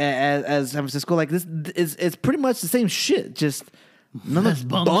as San Francisco. Like this is it's pretty much the same shit. Just none of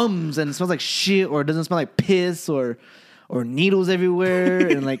bums and it smells like shit or it doesn't smell like piss or needles everywhere,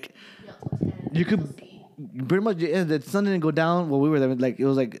 and like you could pretty much the sun didn't go down while we were there. Like it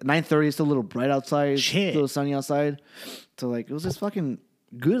was like 9:30, it's still a little bright outside, still sunny outside. So like it was just fucking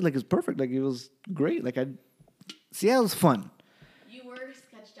good. Like it was perfect. Like it was great. Like Seattle's fun. You were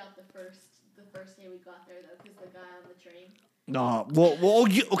sketched out the first day we got there though, because the guy on the train. No, well,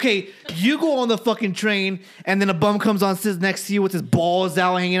 you go on the fucking train, and then a bum comes on, sits next to you with his balls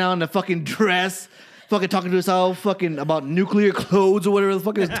out, hanging out in the fucking dress. Fucking talking to himself, fucking about nuclear codes or whatever the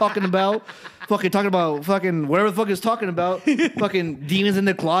fuck he was talking about. Fucking talking about fucking whatever the fuck he was talking about. Fucking demons in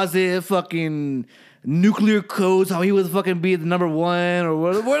the closet, fucking nuclear codes, how he would fucking be the number one or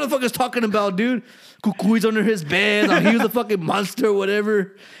whatever the fuck he was talking about, dude. Cuckoo's under his bed, how he was a fucking monster or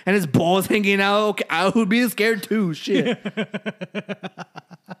whatever, and his balls hanging out. Okay, I would be scared too, shit.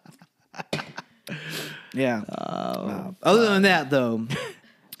 Yeah. Other than that, though,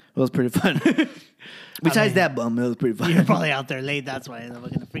 it was pretty fun. Besides that bum, it was pretty fun. You're probably out there late. That's why the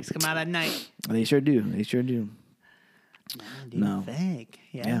fucking freaks come out at night. They sure do. No. Fake.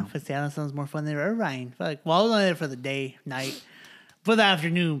 Yeah. Seattle sounds more fun than Irvine. Fuck. Well, I was only there for the day, night, for the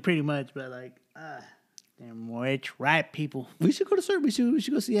afternoon, pretty much. But like, damn rich, right people. We should go to Serbia. We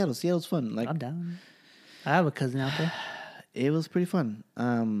should go to Seattle. Seattle's fun. Like I'm down. I have a cousin out there. It was pretty fun.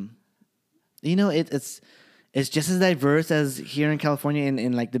 You know, it's just as diverse as here in California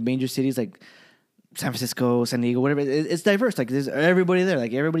in like the major cities like San Francisco, San Diego, whatever. It's diverse. Like there's everybody there.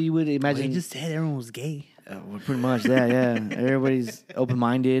 Like everybody you would imagine. Well, you just said everyone was gay. Well, pretty much that. Yeah, everybody's open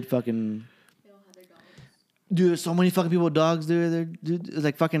minded. Fucking. They all have their dogs. Dude, there's so many fucking people with dogs. Dude, it's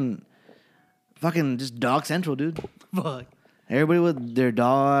like fucking just dog central, dude. Fuck. Everybody with their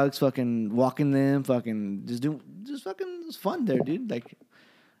dogs, fucking walking them, fucking just fucking. It's fun there, dude. Like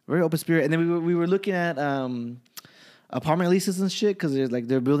very open spirit. And then we were looking at apartment leases and shit because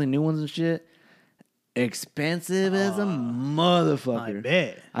they're building new ones and shit. expensive as a I motherfucker.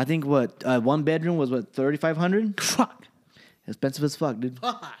 bet. I think what one bedroom was what $3,500. Fuck. Expensive as fuck, dude.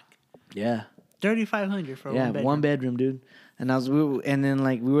 Fuck. Yeah, 3,500 for yeah, one bedroom. one bedroom, dude. And then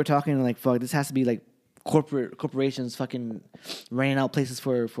like we were talking like fuck, this has to be like corporations fucking renting out places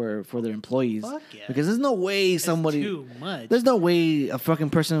for their employees. Fuck yeah. Because there's no way That's somebody too much. there's no way a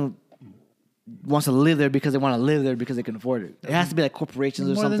fucking person wants to live there because they want to live there because they can afford it. It has to be like corporations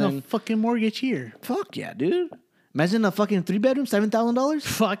or More something. than a fucking mortgage here. Fuck yeah, dude. Imagine a fucking 3-bedroom, $7,000.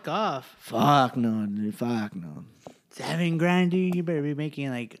 Fuck off. Fuck no, dude. Fuck no. $7,000, dude. You better be making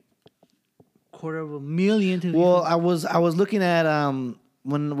like $250,000 to. Well, I was looking at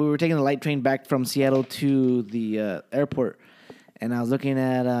when we were taking the light train back from Seattle to the airport, and I was looking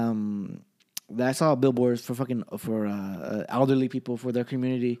at I saw billboards for elderly people for their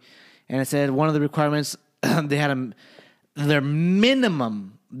community, and it said one of the requirements their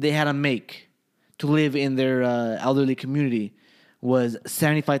minimum they had to make to live in their elderly community was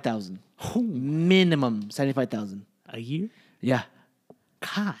 $75,000. Minimum $75,000. a year? Yeah.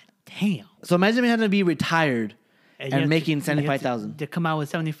 God damn. So imagine me having to be retired you and have making you have to- $75,000. To come out with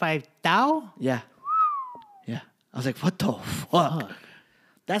 75,000? Yeah. Yeah. I was like, what the fuck?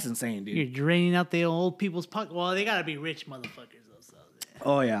 That's insane, dude. You're draining out the old people's pocket. Well, they gotta be rich motherfuckers though. So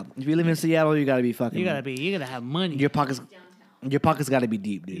Oh yeah. If you live in Seattle, you gotta be fucking. you gotta have money. Your pockets. Downtown. Your pockets gotta be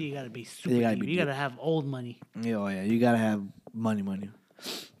deep, dude. You gotta be super. gotta deep. be You deep. gotta have old money. Yeah, oh yeah. You gotta have money.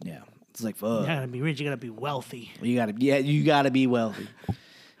 Yeah. It's like fuck. You gotta be rich. You gotta be wealthy. You gotta be wealthy.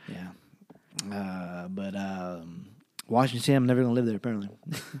 Yeah. But Washington State, I'm never gonna live there apparently.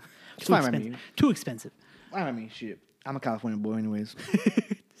 It's Too fine by expensive. me. Too expensive. Fine by me. Shit. I'm a California boy anyways.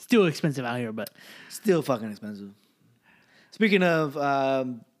 Still expensive out here, but Still fucking expensive. Speaking of,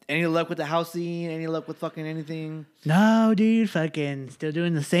 any luck with the house scene? Any luck with fucking anything? no, dude. Fucking still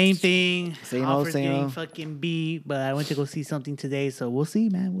doing the same thing. Same old, Offers same getting old. fucking beat. But I went to go see something today, so we'll see,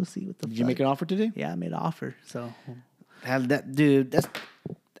 man. We'll see what the. Did you make an offer today? Yeah, I made an offer. So Have that, dude.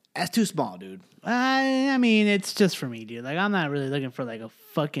 That's too small, dude. I mean, it's just for me, dude. Like, I'm not really looking for like a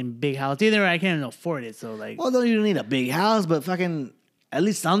fucking big house. Either I can't even afford it. So like, Well, though you don't need a big house, but fucking at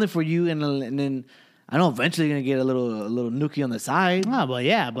least something for you, and then I know eventually you're gonna get a little nookie on the side. oh, but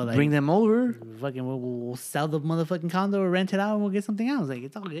yeah, but like, Bring them over. fucking, we'll sell the motherfucking condo or rent it out, and we'll get something else. Like,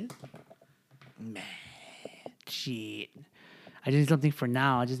 it's all good. Man. Shit. I just need something for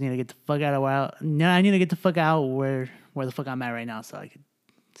now. I just need to get the fuck out of I need to get the fuck out where the fuck I'm at right now, so I could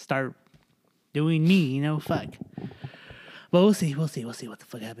start doing me. You know, fuck. But we'll see what the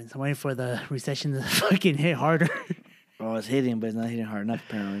fuck happens. I'm waiting for the recession to fucking hit harder. Oh, it's hitting, but it's not hitting hard enough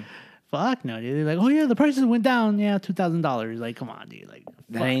apparently. Fuck no, dude. They're like, oh yeah, the prices went down. Yeah, $2,000. Like, come on, dude. Like,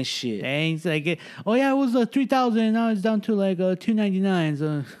 That fuck. ain't shit. That ain't like, oh yeah, it was $3,000. Now it's down to like $299.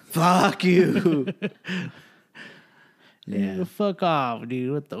 So Fuck you. yeah, Yeah. fuck off,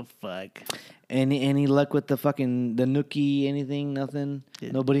 dude. What the fuck? Any luck with the nookie? Anything? Nothing.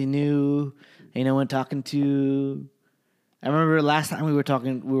 Yeah. Nobody knew. Ain't no one talking to. I remember last time we were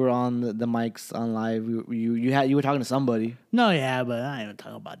talking. We were on the mics on live. You were talking to somebody. No, yeah, but I ain't even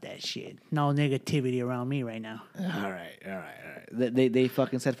talking about that shit. No negativity around me right now. All right. They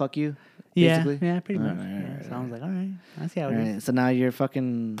fucking said fuck you. Yeah, Basically? yeah, pretty much. All right, Yeah, all right, so I was like, all right, I see how All it is. right. So now you're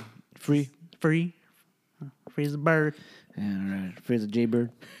fucking free. Free as a bird. Yeah, all right. Free as a jaybird.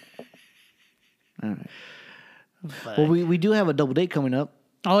 All right. But, Well, we do have a double date coming up.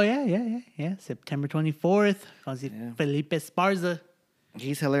 oh yeah. September 24th. Gonna see Yeah. Felipe Esparza.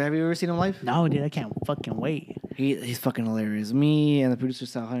 He's hilarious. Have you ever seen him live? No, dude, I can't fucking wait. He's fucking hilarious. Me and the producer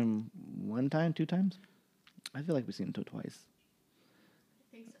saw him 1 time, 2 times. I feel like we've seen him twice.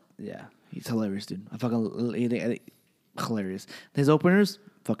 I think so. Yeah, he's hilarious, dude. Hilarious. His openers,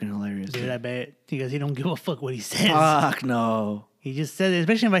 fucking hilarious. Dude, I bet because he don't give a fuck what he says. Fuck no. He just said,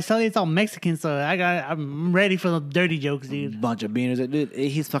 especially if I saw it's all Mexican, so I'm ready for the dirty jokes, dude. Bunch of beaners, dude.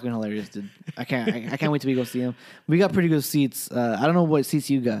 He's fucking hilarious, dude. I can't wait till we go see him. We got pretty good seats. I don't know what seats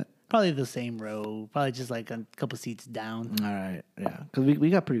you got. Probably the same row, probably just like a couple seats down. All right, yeah, because we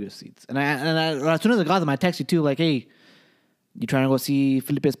got pretty good seats. And I as soon as I got them, I texted you too, like, hey, you trying to go see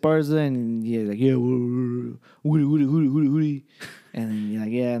Felipe Esparza? And yeah, like, yeah, hootie. And then you're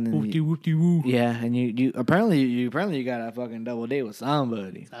like, yeah, and then Whoopty whoopty woo. yeah, and you apparently you got a fucking double date with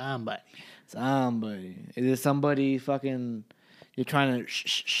somebody. Somebody. Is it somebody fucking you're trying to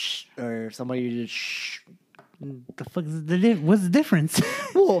shh, or somebody you just shh? The fuck is what's the difference?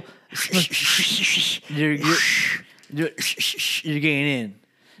 Well, you're getting in.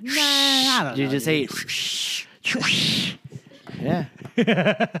 Nah, I don't You know, just dude. say yeah.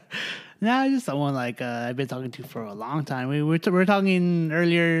 Nah, just someone like I've been talking to for a long time. We were talking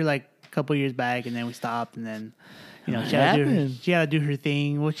earlier, like couple years back, and then we stopped, and then you know What she had happened? to do her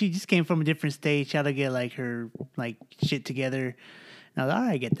thing. Well, she just came from a different state. She had to get like her like shit together. And I was like, all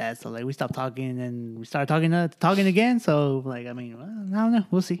right, I get that. So like we stopped talking, and we started talking again. So like I mean, well, I don't know.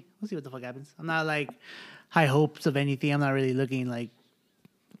 We'll see what the fuck happens. I'm not like high hopes of anything. I'm not really looking like.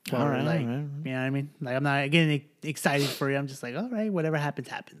 All right, like all right. you know what I mean? Like I'm not getting excited for it. I'm just like, all right, whatever happens,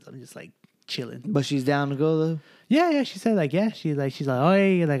 happens. I'm just like chilling. But she's down to go though. Yeah. She said like, yeah. She's like, oh,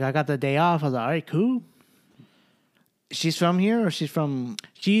 hey, like I got the day off. I was like, all right, cool. She's from here, or she's from?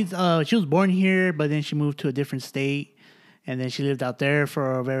 She was born here, but then she moved to a different state, and then she lived out there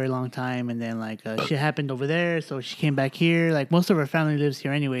for a very long time, and then like shit happened over there, so she came back here. Like most of her family lives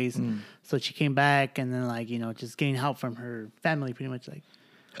here anyways, so she came back, and then like you know just getting help from her family, pretty much like.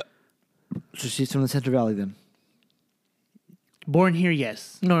 So she's from the Central Valley then. Born here,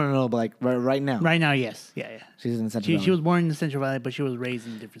 yes. No. But like right now, Right now, yes. Yeah. she's in the Central Valley. She was born in the Central Valley, but she was raised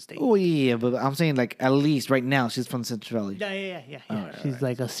in a different state. Oh yeah, but I'm saying like at least right now she's from the Central Valley. Yeah. Alright, She's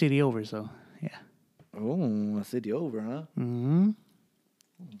like a city over, so yeah. Oh, a city over, huh? Mm-hmm.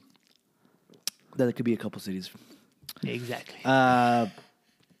 That could be a couple cities. Yeah, exactly.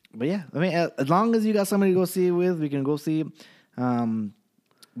 But yeah, I mean, as long as you got somebody to go see it with, we can go see.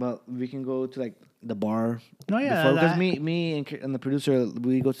 But we can go to like the bar. No, yeah, because that- me and the producer,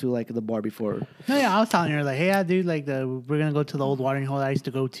 we go to like the bar before. No, yeah, I was telling her like, hey, yeah, dude, like we're gonna go to the old watering hole I used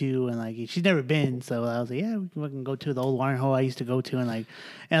to go to, and like she's never been, so I was like, yeah, we can go to the old watering hole I used to go to,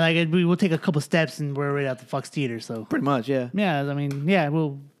 and we will take a couple steps, and we're right at the Fox Theater, so Pretty much, yeah. yeah, I mean, yeah,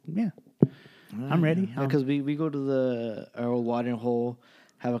 I'm ready. Because we go to our old watering hole,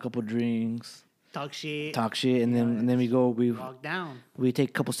 have a couple drinks, Talk shit, talk shit, and then we walk down, we take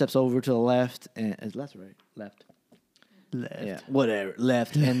a couple steps over to the left, and left, right, left. left. Yeah, whatever,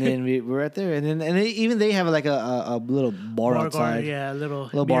 left, and then we're right there, and then even they have like a little bar outside, garden, yeah, a little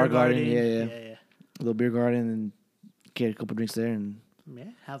bar beer garden, yeah. yeah. a little beer garden, and get a couple drinks there, and Yeah,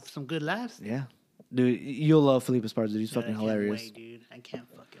 have some good laughs. yeah, dude, you'll love Felipe Esparza. Dude, he's Dude, fucking I can't hilarious. wait, dude. I can't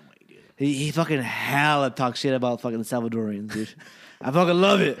fucking wait, dude. He fucking hella talks shit about fucking the Salvadorians, dude. I fucking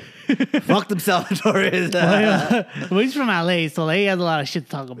love it. Fuck them Salvadorians. Well, he's from LA, so he has a lot of shit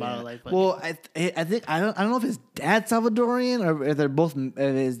to talk about. Like, Well, I think I don't know if his dad's Salvadorian or if they're both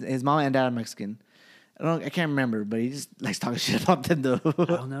his mom and dad are Mexican. I can't remember, but he just likes talking shit about them though. I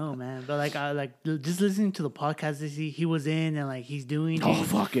don't know, man. But like, I like just listening to the podcast that he was in and like he's doing. Oh, dude,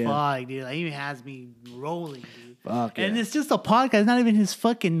 fuck yeah. fuck, dude! Like, he even has me rolling, dude. Fuck And yeah. it's just a podcast, it's not even his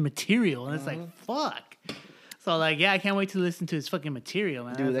fucking material, and it's Mm-hmm. like fuck. So like, yeah, I can't wait to listen to his fucking material,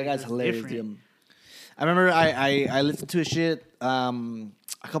 man. Dude, that That's, guy's that's hilarious, different. dude. I remember I listened to his shit a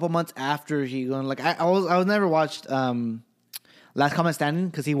couple months after he won. Like I was never watched Last Common Standing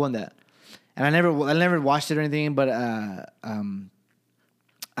because he won that, and I never watched it or anything. But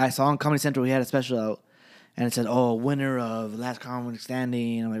I saw on Comedy Central he had a special out, and it said, "Oh, winner of Last Common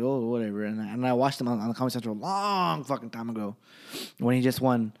Standing." I'm like, "Oh, whatever." And I watched him on Comedy Central a long fucking time ago when he just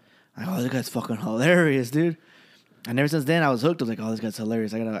won. I'm like, "Oh, this guy's fucking hilarious, dude." And ever since then, I was hooked. I was like, "Oh, this guy's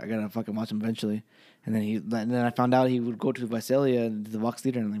hilarious. I gotta fucking watch him eventually." And then I found out he would go to Visalia and the Vox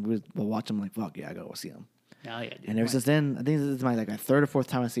Theater, and like, we'll watch him. Like, fuck yeah, I gotta go see him. Oh yeah, dude. And ever since then, I think this is my third or fourth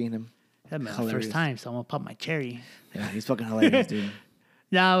time I've seen him. That was my hilarious. first time, so I'm gonna pop my cherry. Yeah, he's fucking hilarious, dude.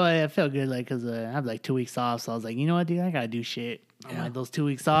 No, but I felt good, like, cause I have like 2 weeks off, so I was like, you know what, dude, I gotta do shit on Yeah. like those 2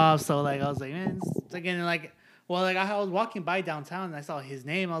 weeks off. So like, I was like, man, it's again, like, well, like I was walking by downtown and I saw his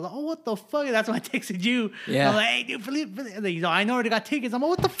name. I was like, oh, what the fuck? That's when I texted you. Yeah. I was like, hey, dude, Felipe. Like, you know, I already got tickets. I'm like,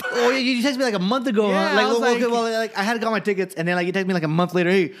 what the fuck? Oh yeah, you texted me like a month ago. Yeah, huh? Like, I was okay, like- well, like I had got my tickets, and then like you texted me like a month later.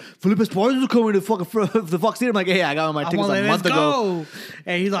 Hey, Felipe Esparza is coming to fucking the Fox Theater. I'm like, hey, I got my I'm tickets like, a let's month ago. go.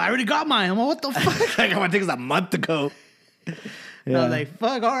 And he's like, I already got mine. I'm like, what the fuck? I got my tickets a month ago. I was like,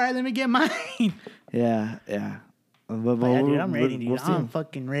 fuck, all right, let me get mine. yeah. But Yeah, dude, I'm ready, dude. We'll see I'm him.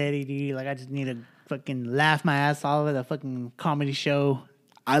 fucking ready, dude. Like, I just need to fucking laugh my ass off at a fucking comedy show.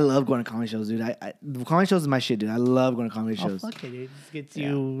 I love going to comedy shows, dude. The comedy shows is my shit, dude. I love going to comedy Oh, shows. fuck it, dude. Just gets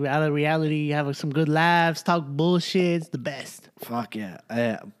you out of reality, have some good laughs, talk bullshit. It's the best. Fuck yeah.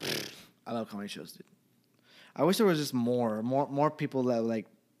 I love comedy shows, dude. I wish there was just more people that like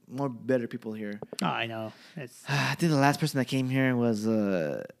more better people here. Oh, I know. It's I think the last person that came here was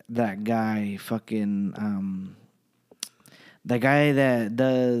that guy fucking the guy that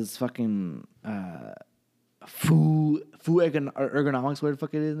does fucking food ergonomics, whatever the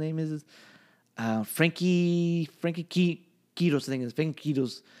fuck his name is. Frankie Quitos, I think it's Frankie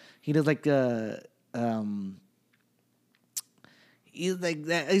Quitos. He does like he's like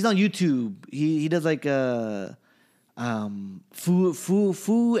that. He's on YouTube. He does like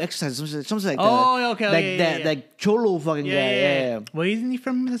Fu exercise, something like that. Oh, okay, like yeah, that, yeah. like cholo fucking guy. Yeah. Well, isn't he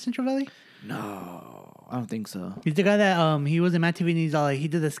from the Central Valley? No, I don't think so. He's the guy that he was in Matt TV and he's all like, he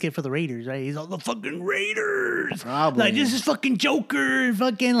did the skit for the Raiders, right? He's all the fucking Raiders. Probably. Like this is fucking Joker,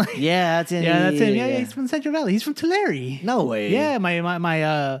 fucking like. Yeah, that's him. Yeah, that's him. Yeah, he's from Central Valley. He's from Tulare. No way. Yeah,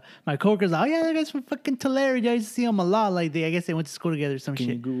 my coworkers. Oh yeah, that guy's from fucking Tulare. I used to see him a lot. Like I guess they went to school together or some Can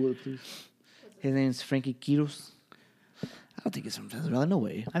you shit. Google it, please? His name's Frankie Quiros. I don't think it's from Central Valley. No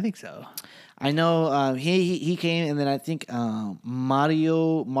way. I think so. I know he came, and then I think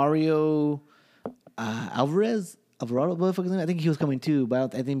Mario Alvarado, what the fuck is his name? I think he was coming too,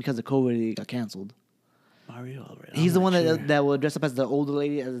 but I think because of COVID, he got canceled. Mario Alvarado. He's I'm the not one sure. that would dress up as the older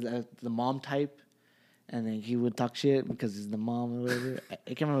lady, as the mom type, and then he would talk shit because he's the mom or whatever. I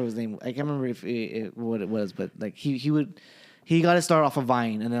can't remember his name. I can't remember what it was, but like he got to start off of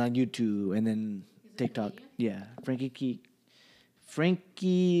Vine and then on YouTube and then TikTok. Yeah, Frankie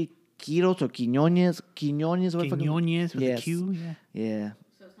Quiros or Quiñones, what the fuck? Quinones with Yes. a Q. Yeah. Yeah,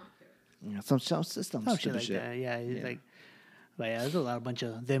 So it's not fair. yeah, some Some shit stupid like shit. that. Yeah, it's Yeah. like. But yeah, there's a bunch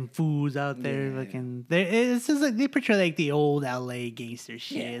of them fools out there. Yeah. Fucking, it's just like they portray like the old LA gangster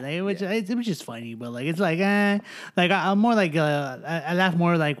shit, Yeah, like, which is funny. But like it's like I'm more like I laugh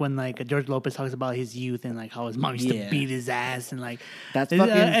more like when like George Lopez talks about his youth and like how his mom used to Yeah. beat his ass and like That's it's,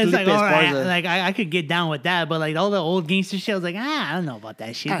 fucking it's like Felipe all right, Esparza. like I could get down with that, but like all the old gangster shit, I was like I don't know about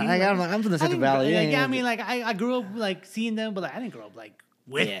that shit. dude. I'm from the I Central didn't Valley. grow- like, yeah, I mean, like I grew up like seeing them, but like I didn't grow up like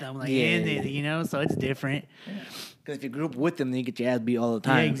with Yeah. them, like Yeah, in yeah, it, you know. So it's different. because if you grew up with them, then you get your ass beat all the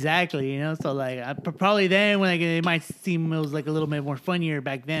Yeah, time. exactly. You know, so like probably then when like it might seem it was like a little bit more funnier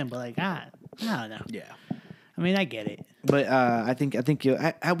back then, but like I don't know. Yeah. I mean, I get it. But I think you.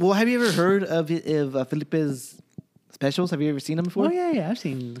 Well, have you ever heard of Felipe's specials? Have you ever seen them before? Oh yeah, I've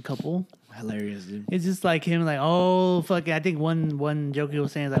seen a couple. Hilarious, dude. It's just like him, like, oh fuck it. I think one joke he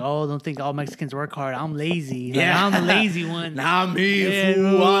was saying is like, oh, don't think all Mexicans work hard. I'm lazy. Like, I'm the lazy one. Nah, me, Yeah,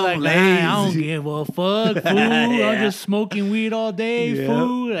 fool. fool, I'm like, lazy. I don't give a fuck, fool. Yeah. I'm just smoking weed all day, Yeah.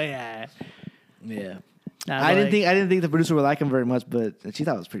 fool. Like, yeah. Yeah. Nah, I but, didn't think the producer would like him very much, but she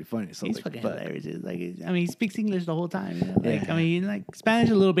thought it was pretty funny. So he's like, fucking but, hilarious. It's like, I mean, he speaks English the whole time. You know? Like, Yeah. I mean, like Spanish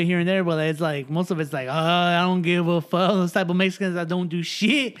a little bit here and there, but it's like most of it's like, oh, I don't give a fuck. Those type of Mexicans that don't do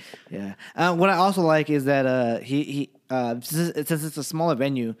shit. Yeah. What I also like is that he since it's a smaller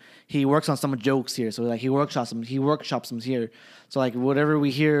venue, he works on some jokes here. So like he workshops them here. So like whatever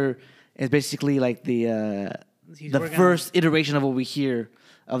we hear is basically like the He's the working first iteration of what we hear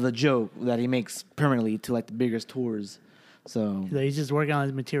of the joke that he makes permanently to like the biggest tours. So So he's just working on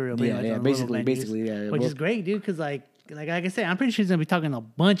his material. pretty Yeah, much yeah, on little basically- venues, basically, yeah, which well- is great, dude. Because like I said, I'm pretty sure he's gonna be talking a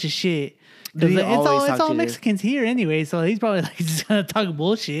bunch of shit. 'Cause Dude, he it's always all talk shit. Mexicans here anyway, so he's probably like just gonna talk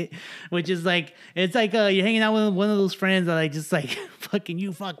bullshit, which is like it's like you're hanging out with one of those friends that like just like fucking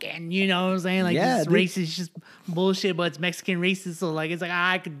you fucking, you know what I'm saying? Like Yeah, just dude. racist, just bullshit, but it's Mexican racist, so like it's like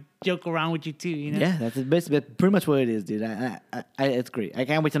I could joke around with you too, you know? yeah, that's basically pretty much what it is, dude. It's great. I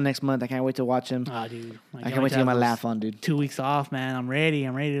can't wait till next month. I can't wait to watch him. Oh, dude, I can't wait to get my have laugh those on, dude. 2 weeks off, man. I'm ready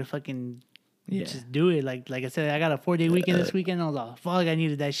to fucking Yeah. just do it. Like I said, I got a 4-day weekend this weekend. I was like, fuck, I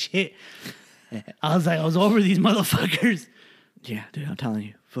needed that shit. I was like, I was over these motherfuckers. Yeah, dude, I'm telling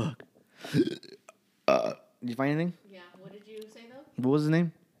you. Fuck. Did you find anything? Yeah. What did you say though? What was his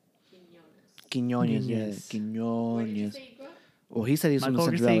name? Quinones. Quinones. Yeah, Where did you Quinones. say you grew up? Well, he said he was My from the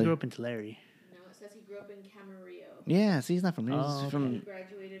coworker Central said he Valley. grew up in Tulare. No, it says he grew up in Camarillo. Yeah, see, he's not from here. Oh, He's He from,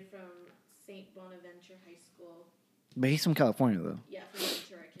 graduated from St. Bonaventure High School. but he's from California though. Yeah, from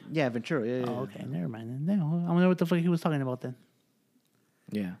Ventura County. Yeah, Ventura. Yeah, Oh, okay. Never mind then. No, I wonder what the fuck he was talking about then.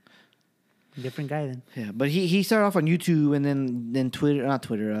 yeah, Different guy then. yeah. But he started off on YouTube and then Twitter, not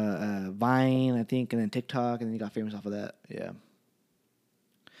Twitter, Vine, I think, and then TikTok, and then he got famous off of that. Yeah.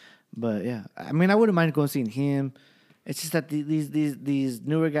 But yeah, I mean, I wouldn't mind going seeing him. It's just that these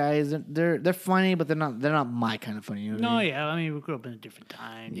newer guys, they're funny, but they're not my kind of funny. You know what I No, mean? yeah. I mean, we grew up in a different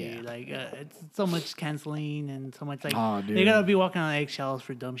time, Yeah. dude. Like, it's so much canceling and so much like Oh, dude. they gotta be walking on eggshells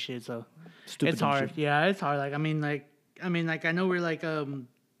for dumb shit. So Stupid it's dumb hard. shit. Yeah, it's hard. Like, I mean, I know we're like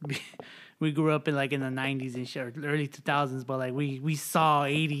we grew up in like in the 90s and shit, or early 2000s, but like we saw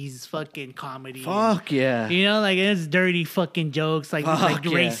 80s fucking comedy. Fuck yeah. You know, like it's dirty fucking jokes, like Fuck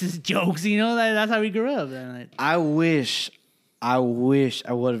yeah. racist jokes. You know, that's how we grew up. And like, I wish I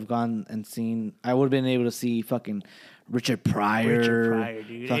would have gone and seen. I would have been able to see fucking Richard Pryor, dude.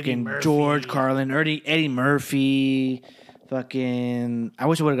 Eddie fucking Murphy. George Carlin, Eddie Murphy, fucking. I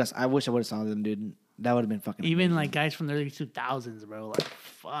wish I would have saw them, dude. That would have been fucking. even amazing. like guys from the early 2000s, bro. Like,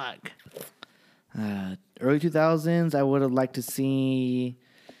 fuck. Early 2000s. I would have liked to see.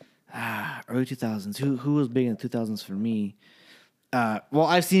 Early 2000s. Who was big in the 2000s for me? Well,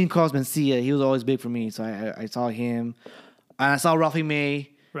 I've seen Carlos Mencia. He was always big for me, so I saw him. And I saw Ralphie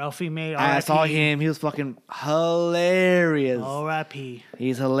May. Ralphie May. I saw him. He was fucking hilarious. R.I.P.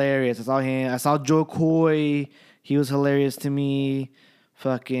 He's hilarious. I saw him. I saw Joe Coy. He was hilarious to me.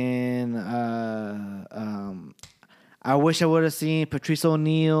 Fucking. I wish I would have seen Patrice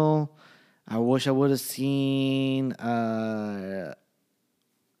O'Neal. I wish I would have seen. I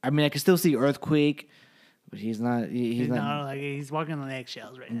mean, I can still see Earthquake, but he's not. He's not. Like he's walking on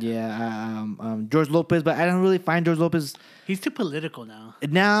eggshells right now. Yeah. George Lopez, but I don't really find George Lopez. He's too political now.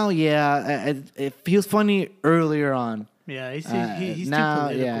 Now, yeah. If he was funny earlier on. Yeah, he's now, too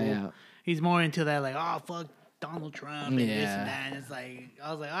political. yeah. He's more into that, like, oh, fuck Donald Trump and this Yeah. and that. And it's like,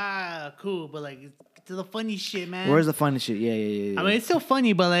 I was like, cool, but like, to the funny shit, man. Where's the funny shit? Yeah. I mean, it's still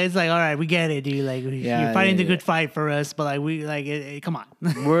funny, but like, it's like, all right, we get it, dude. Like, you're fighting the good fight for us, but like, we like, come on.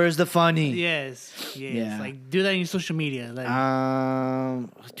 Where's the funny? Yes. Yeah. Like, do that in your social media. Like,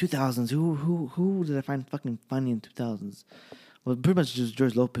 2000s. Who did I find fucking funny in 2000s? Well, pretty much just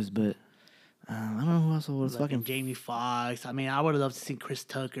George Lopez, but I don't know who else was fucking fucking. Jamie Foxx. I mean, I would have loved to see Chris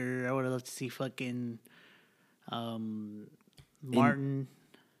Tucker. I would have loved to see fucking Martin.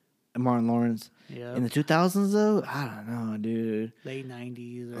 Martin Lawrence. Yeah. In the 2000s, though, I don't know, dude. Late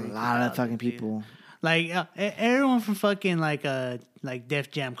 90s. A lot of fucking people. Like everyone from fucking like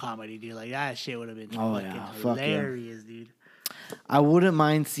Def Jam comedy, dude. Like that shit would have been Fuck yeah. hilarious, dude. I wouldn't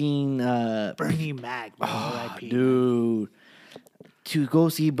mind seeing. Bernie Mac, bro. R.I.P. Dude. To go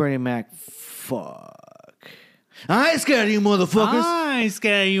see Bernie Mac, fuck. I ain't scared of you motherfuckers. I ain't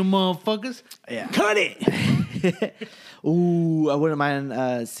scared of you motherfuckers. Yeah. Cut it. Ooh, I wouldn't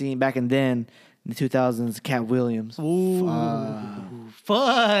mind seeing back in then, in the 2000s, Cat Williams. Ooh. Fuck.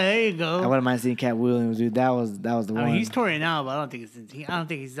 There you go. I wouldn't mind seeing Cat Williams, dude. That was the one. I mean, he's touring now, but I don't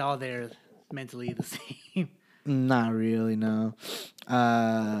think he's all there mentally the same. Not really, no.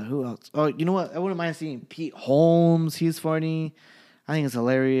 Who else? Oh, you know what? I wouldn't mind seeing Pete Holmes. He's funny. I think it's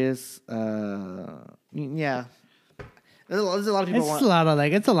hilarious. Yeah. There's a lot of people.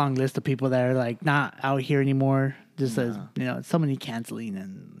 It's a long list of people that are like not out here anymore. Just as somebody canceling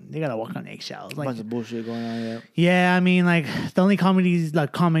and they gotta walk on eggshells. Like a bunch of bullshit going on. Yeah. Yeah, I mean, like the only comics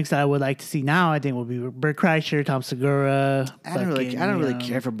that I would like to see now, I think, would be Bert Kreischer, Tom Segura. I don't really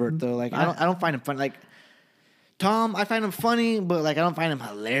care for Bert though. Like I don't find him funny. Like Tom, I find him funny, but like I don't find him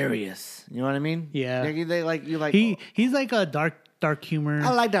hilarious. You know what I mean? Yeah. He's like a dark humor.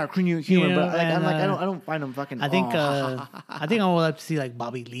 I like dark humor, but like, I don't find him fucking. I think I would like to see like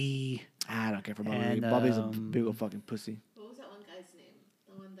Bobby Lee. I don't care for Bobby Lee. Bobby's a big old fucking pussy. What was that one guy's name?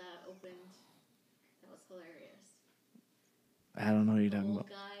 The one that opened. That was hilarious. I don't know what you're talking Old about.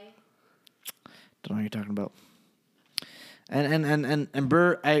 guy. Don't know what you're talking about. And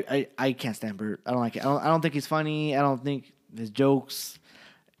Bert, I can't stand Bert. I don't like it. I don't think he's funny. I don't think his jokes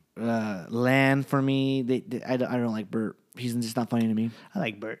land for me. I don't like Bert. He's just not funny to me. I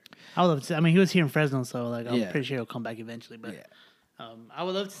like Bert. I would love to see, I mean, he was here in Fresno, so like I'm pretty sure he'll come back eventually. But I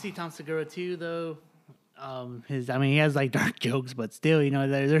would love to see Tom Segura too, though. He has like dark jokes, but still,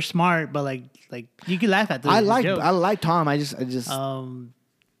 they're smart. But like you can laugh at those. I like Tom. I just.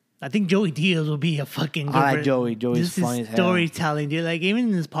 I think Joey Diaz will be a fucking. I like Joey. Joey's funny as hell. Storytelling, dude. Like even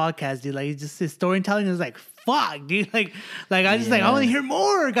in this podcast, dude. Like just his storytelling is like fuck, dude. Like I just I want to hear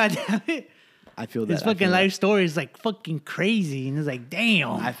more. God damn it. I feel that his fucking life story is like fucking crazy, and it's like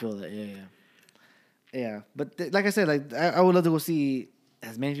damn. I feel that. Yeah. But like I said, like I would love to go see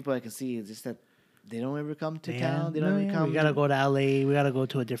as many people I can see. It's just that they don't ever come to town. They don't ever come. We gotta go to LA. We gotta go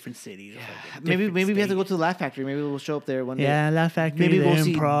to a different city. Maybe we have to go to the Laugh Factory. Maybe we'll show up there one day. Yeah, Laugh Factory. Maybe we'll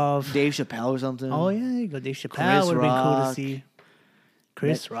Improv. see Dave Chappelle or something. Oh yeah, go Dave Chappelle. Would have been cool to see.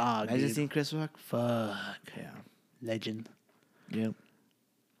 Chris Rock. I just seen Chris Rock. Fuck Yeah, legend. Yep.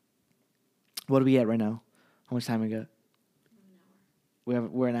 What are we at right now? How much time we got?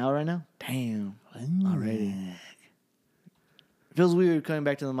 We're an hour right now. Damn. Already. It feels weird coming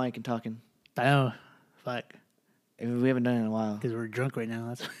back to the mic and talking. I know. Fuck. We haven't done it in a while. Because we're drunk right now.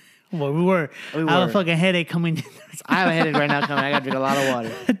 That's well, we were. I have a were. fucking headache coming in. I have a headache right now coming. I gotta drink a lot of water.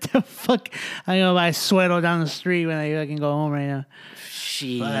 What the fuck? I know I sweat all down the street when I fucking go home right now.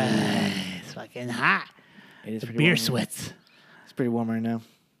 Shit. But it's fucking hot. It is The pretty beer warm. sweats. It's pretty warm right now.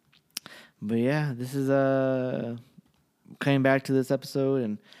 But yeah, this is coming back to this episode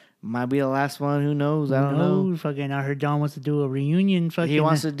and might be the last one. Who knows? I don't know. Fucking, I heard John wants to do a reunion. Fucking, He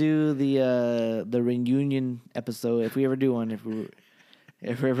wants to do the reunion episode if we ever do one. If we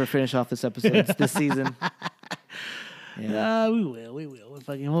ever finish off this episode this season. Yeah. We will.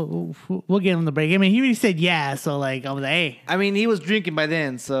 We'll get him the break. I mean, he already said yeah, so like I was like, hey. I mean, he was drinking by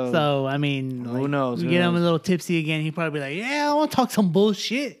then, so. So I mean, Who like, knows? We Who get him a knows? little tipsy again. He'd probably be like, yeah, I want to talk some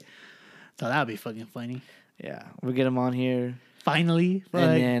bullshit. So that would be fucking funny. Yeah, we'll get him on here, Finally, fuck.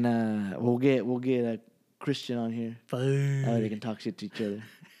 and then we'll get a Christian on here. Fuck. That way they can talk shit to each other.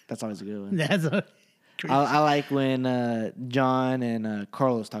 That's always a good one. That's a. I like when John and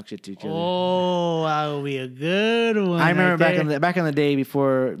Carlos talk shit to each other. Oh, that would be a good one. I remember right back in the day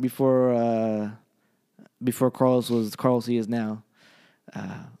before Carlos was Carlos he is now.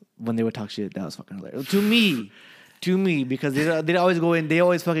 When they would talk shit, that was fucking hilarious to me because they always go in, they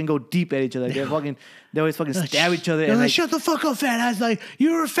always fucking go deep at each other. They always fucking stab each other. They're And like, like, shut the fuck up, fat ass. Like,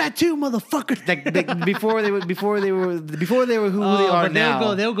 you're a fat too, motherfucker. before they were who they are but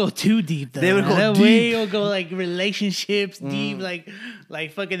now. They'll go too deep. Though. They would go That deep. way will go like relationships deep, like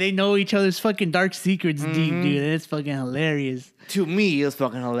fucking. They know each other's fucking dark secrets deep, dude. And it's fucking hilarious. To me, it was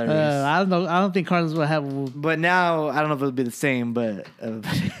fucking hilarious. I don't know. I don't think Carlos will have. But now I don't know if it'll be the same. But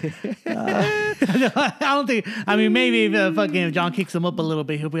I don't think. I mean, maybe if John kicks him up a little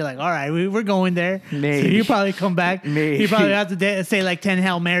bit, he'll be like, "All right, we're going there." Maybe. So he'll probably come back. Maybe. He probably have to say like 10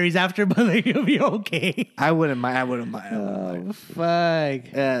 Hail Marys after, but like, he'll be okay. I wouldn't mind. Oh, fuck.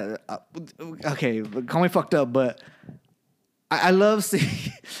 Okay, call me fucked up, but I love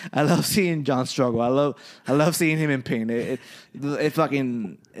seeing John struggle. I love seeing him in pain. It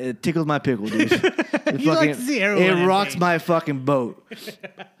fucking tickles my pickle, dude. You like to see everyone it in rocks pain. my fucking boat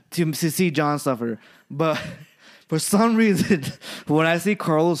to see John suffer. But for some reason, when I see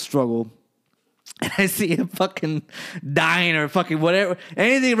Carlos struggle, and I see him fucking dying or fucking whatever,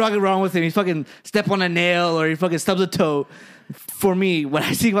 anything wrong with him, he fucking step on a nail or he fucking stubs a toe. For me, when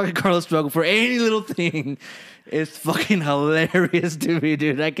I see fucking Carlos struggle for any little thing, it's fucking hilarious to me,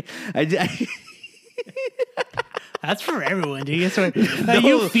 dude. That's for everyone, dude. That's what, like,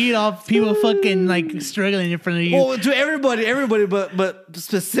 you feed off people fucking like struggling in front of you. Well, to everybody, but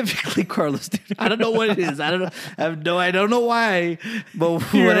specifically Carlos, dude. I don't know what it is. I don't know why, but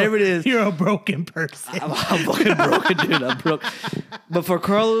whatever it is, you're a broken person. I'm fucking broken, dude. I'm broke. But for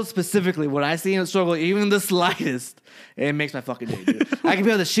Carlos specifically, when I see him struggle, even the slightest, it makes my fucking day, dude. I can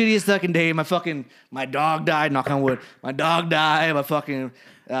be on the shittiest fucking day. My dog died. Knock on wood. My dog died. My fucking.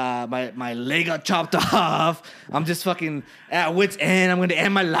 My leg got chopped off. I'm just fucking at wit's end. I'm going to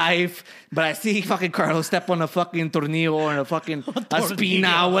end my life. But I see fucking Carlos step on a fucking tornillo or a fucking a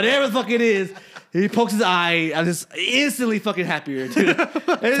spina, whatever the fuck it is. He pokes his eye. I'm just instantly fucking happier, dude.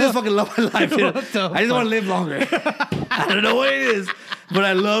 I just fucking love my life, dude. I just want to live longer. I don't know what it is, but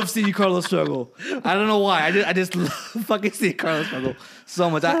I love seeing Carlos struggle. I don't know why. I just love fucking seeing Carlos struggle so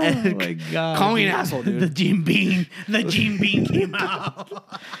much. Oh my god! Call me an asshole, dude. The Jim Beam came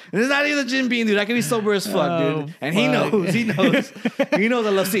out. It's not even the Jim Beam, dude. I can be sober as fuck, dude. And he knows. He knows I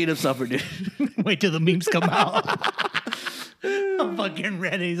love seeing him suffer, dude. Wait till the memes come out. I'm fucking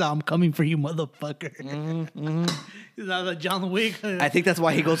ready. I'm coming for you, motherfucker. Is that the John Wick? I think that's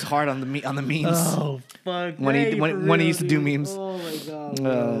why he goes hard on the memes. Oh fuck! When he used to do memes. Oh my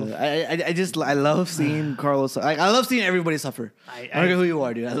god! I love seeing Carlos. I love seeing everybody suffer. I don't care who you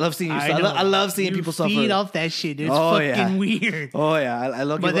are, dude. I love seeing you. I love seeing people suffer. Feed off that shit, dude. It's fucking weird. Oh yeah, I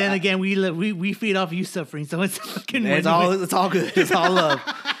love. But then again, we feed off you suffering, so it's fucking. It's all good. It's all love.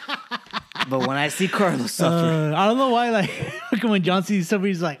 But when I see Carlos suffer, I don't know why. Like when John sees suffer,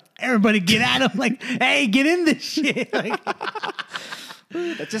 he's like, "Everybody get at him!" Like, "Hey, get in this shit!" Like,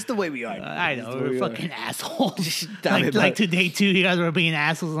 that's just the way we are. I know we're fucking assholes. Like like today too, you guys were being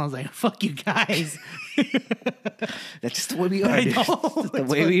assholes, and I was like, "Fuck you guys." That's just the way we are. Dude. That's just the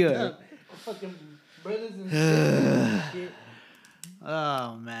way we are. Fucking brothers and shit.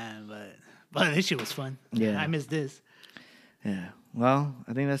 Oh man, but this shit was fun. Yeah, I missed this. Yeah. Well,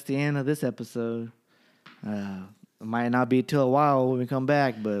 I think that's the end of this episode. It might not be till a while when we come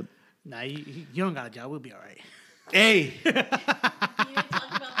back, but nah, you don't got a job. We'll be all right. Hey, You didn't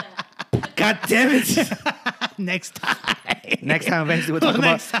talk about that. God damn it! Next time. Next time, eventually we'll talk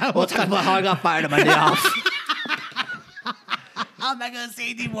about how I got fired on my day off. I'm not gonna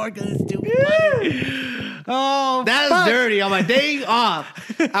say anymore because it's too funny. Oh, That's dirty. On my day off,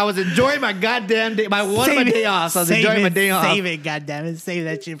 I was enjoying my goddamn day. My day off. So I was enjoying my day off. Save it, goddammit. Save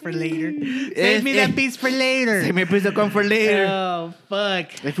that shit for later. Save me that piece for later. Save me a piece of come for later. Oh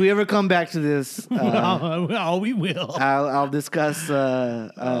fuck. If we ever come back to this, We will. I'll discuss how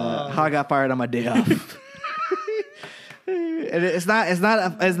I got fired on my day off. And it's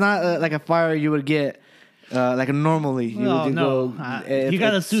not like a fire you would get. Like normally, you would you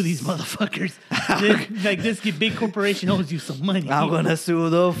gotta sue these motherfuckers. This big corporation owes you some money. I'm gonna sue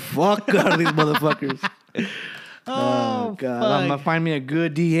the fuck out of these motherfuckers. Oh, God. I'm gonna fuck. find me a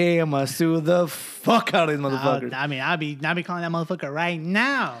good DA. I'm gonna sue the fuck out of these motherfuckers. I mean, I'll be calling that motherfucker right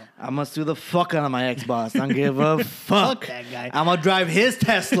now. I'm gonna sue the fuck out of my ex-boss. I don't give a fuck. Fuck that guy. I'm gonna drive his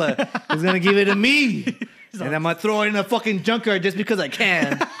Tesla. He's gonna give it to me. And I'm gonna throw it in a fucking junkyard just because I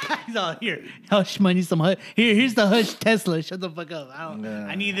can. He's all here. Hush money, some hush. Here's the hush Tesla. Shut the fuck up.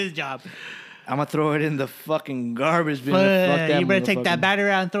 I need this job. I'm gonna throw it in the fucking garbage bin. But Fuck that you better take that motherfucker.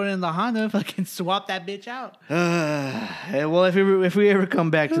 battery out and throw it in the Honda. Fucking swap that bitch out. Well, if we ever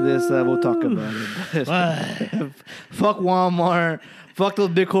come back to this, we'll talk about it. Fuck Walmart. Fuck those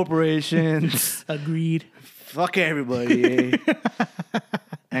big corporations. Agreed. Fuck everybody. Eh?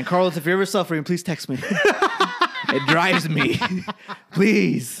 And Carlos, if you're ever suffering, please text me. It drives me.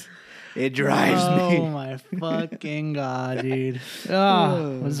 Please. It drives Oh me. my fucking god, dude.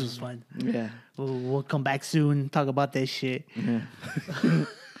 Oh, this was fun. Yeah. We'll come back soon. Talk about that shit. All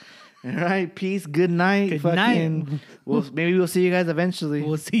right. Peace. Good night. Good Fucking- night. Maybe we'll see you guys eventually.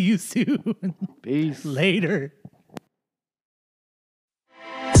 We'll see you soon. Peace. Later.